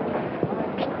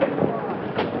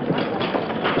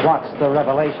 What's the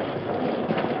revelation?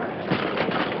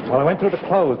 Well, I went through the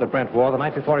clothes that Brent wore the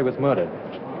night before he was murdered.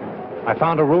 I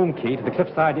found a room key to the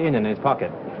Cliffside Inn in his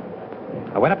pocket.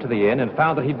 I went up to the inn and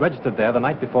found that he'd registered there the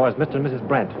night before as Mr. and Mrs.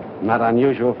 Brent. Not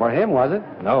unusual for him, was it?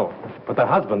 No, but the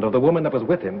husband of the woman that was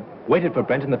with him waited for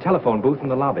Brent in the telephone booth in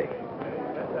the lobby.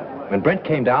 When Brent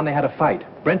came down, they had a fight.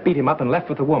 Brent beat him up and left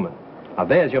with the woman. Now,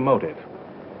 there's your motive.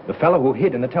 The fellow who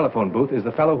hid in the telephone booth is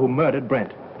the fellow who murdered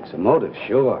Brent. It's a motive,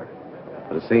 sure.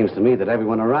 But it seems to me that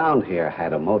everyone around here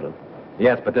had a motive.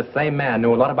 Yes, but this same man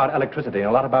knew a lot about electricity and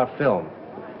a lot about film.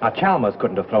 Now, Chalmers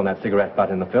couldn't have thrown that cigarette butt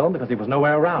in the film because he was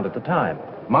nowhere around at the time.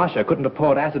 Marcia couldn't have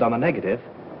poured acid on the negative.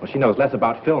 Well, she knows less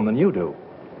about film than you do.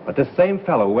 But this same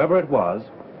fellow, whoever it was,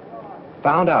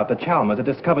 found out that Chalmers had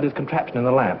discovered his contraption in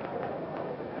the lamp.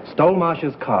 Stole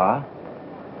Marcia's car,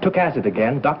 took acid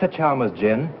again, Dr. Chalmers'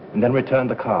 gin, and then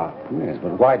returned the car. Yes,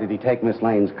 but why did he take Miss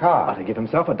Lane's car? To give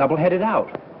himself a double-headed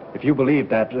out. If you believed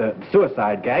that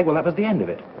suicide gag, well, that was the end of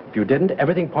it. If you didn't,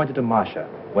 everything pointed to Marcia.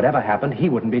 Whatever happened, he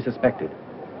wouldn't be suspected.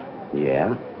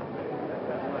 Yeah?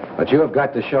 But you have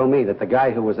got to show me that the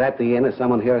guy who was at the inn is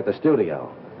someone here at the studio.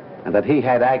 And that he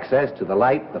had access to the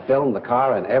light, the film, the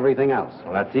car, and everything else.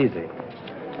 Well, that's easy.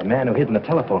 The man who hid in the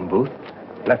telephone booth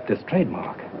left this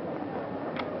trademark.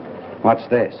 What's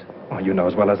this? Oh, you know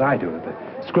as well as I do.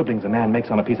 The scribblings a man makes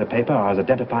on a piece of paper are as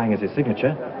identifying as his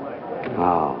signature.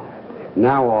 Oh.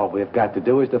 Now all we've got to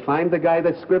do is to find the guy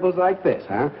that scribbles like this,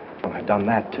 huh? Well, I've done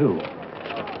that, too.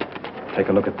 Take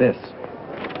a look at this.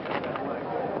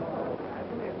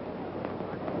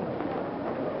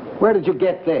 Where did you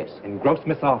get this? In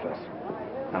Grossmith's office.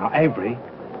 Now, Avery,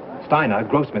 Steiner,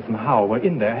 Grossmith, and Howell were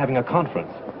in there having a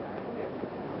conference.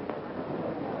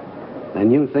 Then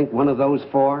you think one of those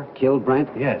four killed Brent?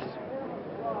 Yes.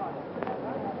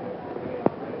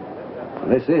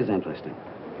 This is interesting.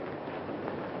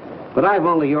 But I've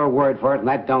only your word for it, and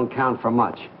that don't count for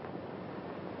much.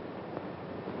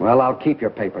 Well, I'll keep your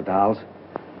paper dolls.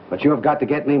 But you have got to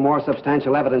get me more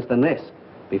substantial evidence than this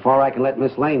before I can let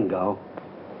Miss Lane go.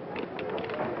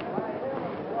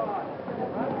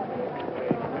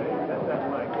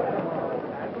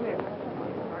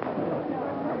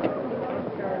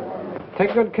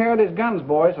 Take good care of these guns,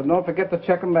 boys, and don't forget to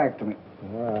check them back to me.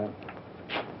 All right.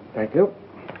 Thank you.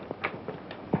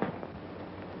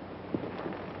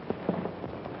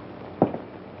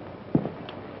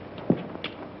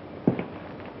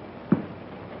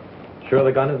 Sure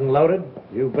the gun isn't loaded?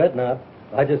 You bet not.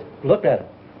 I just looked at it.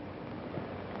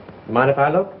 Mind if I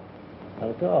look? Not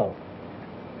at all.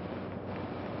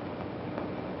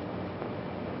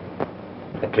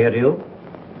 That clear to you?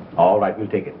 All right, we'll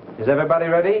take it. Is everybody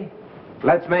ready?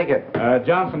 Let's make it.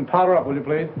 Johnson, powder up, will you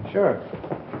please? Sure.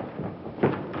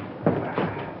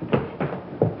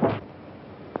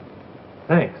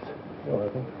 Thanks. You're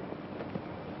welcome.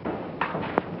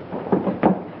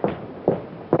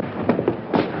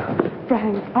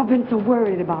 Frank, I've been so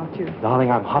worried about you.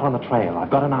 Darling, I'm hot on the trail. I've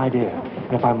got an idea.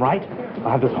 And if I'm right,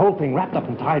 I'll have this whole thing wrapped up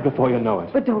and tied before you know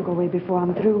it. But don't go away before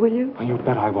I'm through, will you? You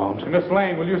bet I won't. Miss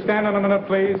Lane, will you stand in a minute,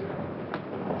 please?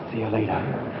 See you later.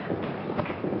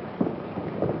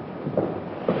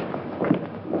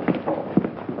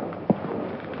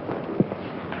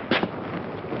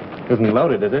 Isn't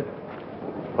loaded, is it?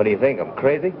 What do you think? I'm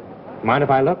crazy? Mind if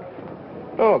I look?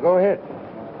 Oh, go ahead.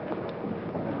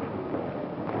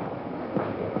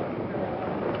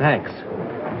 Thanks.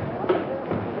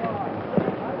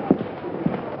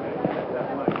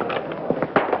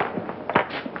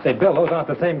 Say, Bill, those aren't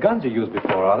the same guns you used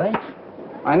before, are they?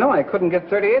 I know I couldn't get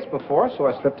 38s before, so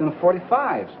I slipped into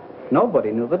 45s.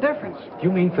 Nobody knew the difference.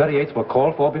 You mean 38s were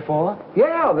called for before?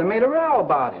 Yeah, they made a row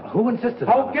about it. Who insisted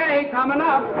on it? Okay, coming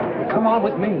up. Come on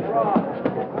with me.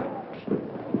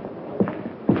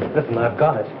 Listen, I've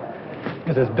got it.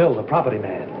 This is Bill, the property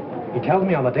man. He tells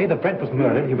me on the day that Brent was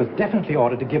murdered, he was definitely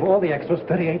ordered to give all the extras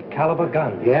 38 caliber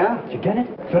guns. Yeah? Did you get it?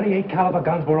 38 caliber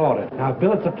guns were ordered. Now, if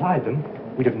Bill had supplied them,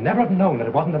 we'd have never have known that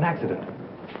it wasn't an accident.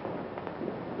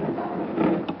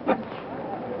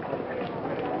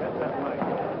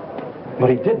 But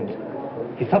he didn't.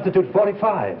 He substituted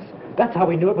 45s. That's how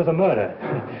we knew it was a murder.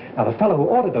 Now, the fellow who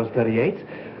ordered those 38s...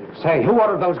 Say, who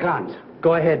ordered those guns?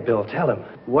 Go ahead, Bill. Tell him.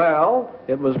 Well,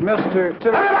 it was Mr.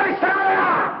 Everybody stand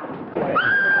up!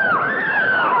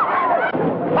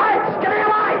 Lights, give me a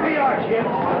light! Here you are, Jim.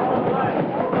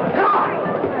 Come on!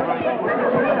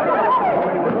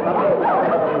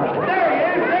 There he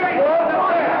is! There he goes!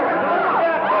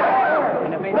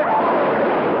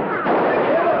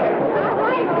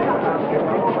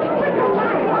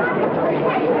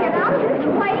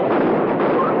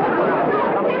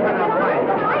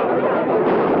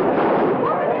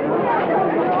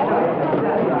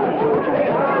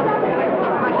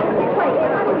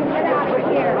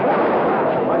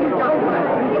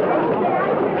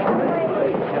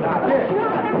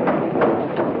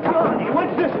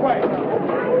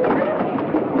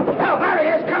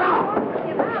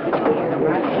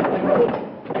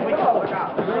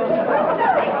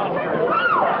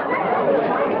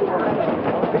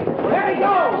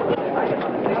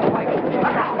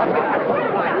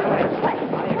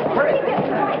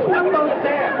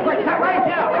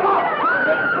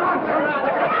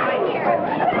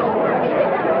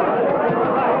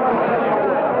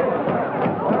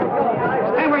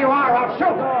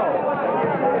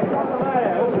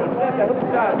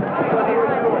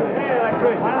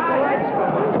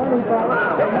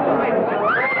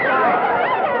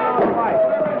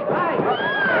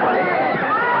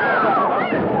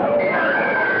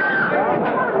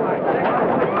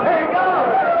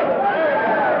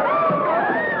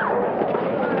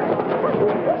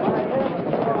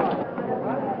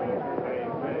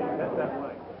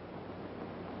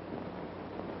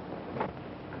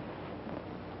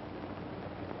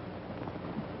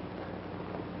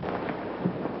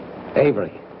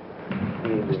 Avery.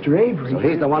 Mr. Avery? So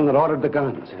he's the one that ordered the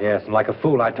guns. Yes, and like a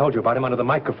fool, I told you about him under the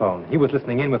microphone. He was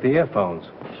listening in with the earphones.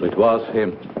 So it was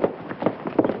him.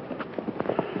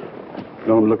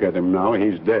 Don't look at him now.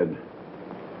 He's dead.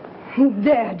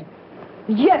 Dead.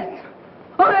 Yes.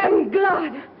 I'm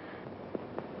glad.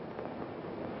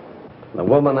 The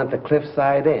woman at the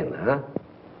Cliffside Inn, huh?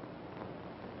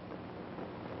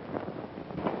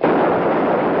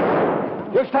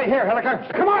 You stay here, Hilliker.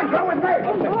 Come on, go with me.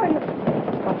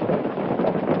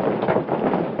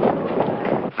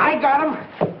 I got him.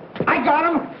 I got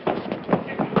him.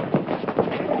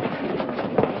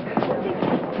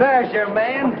 There's your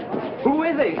man. Who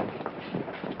is he?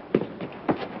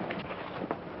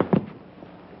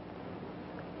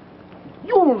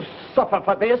 You'll suffer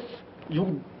for this,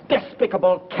 you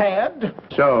despicable cad.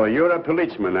 So, you're a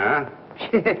policeman, huh?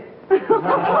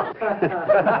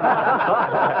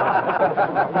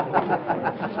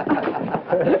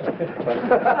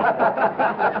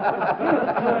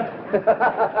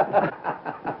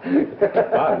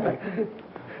 Pardon me.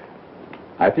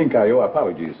 I think I owe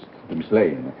apologies to Miss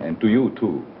Lane, and to you,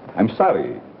 too. I'm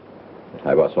sorry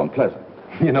I was so unpleasant.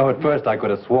 You know, at first I could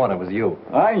have sworn it was you.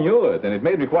 I knew it, and it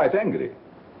made me quite angry.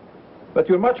 But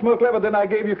you're much more clever than I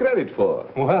gave you credit for.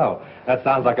 Well, that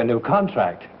sounds like a new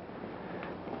contract.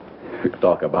 We'll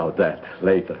talk about that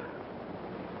later.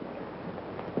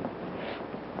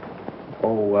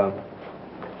 Oh,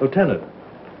 Lieutenant,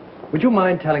 would you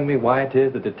mind telling me why it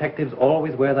is that detectives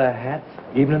always wear their hats,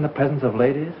 even in the presence of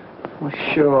ladies? Well,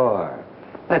 sure.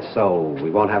 That's so we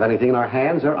won't have anything in our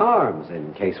hands or arms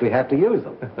in case we have to use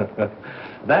them.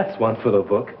 That's one for the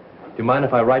book. Do you mind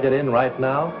if I write it in right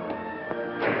now?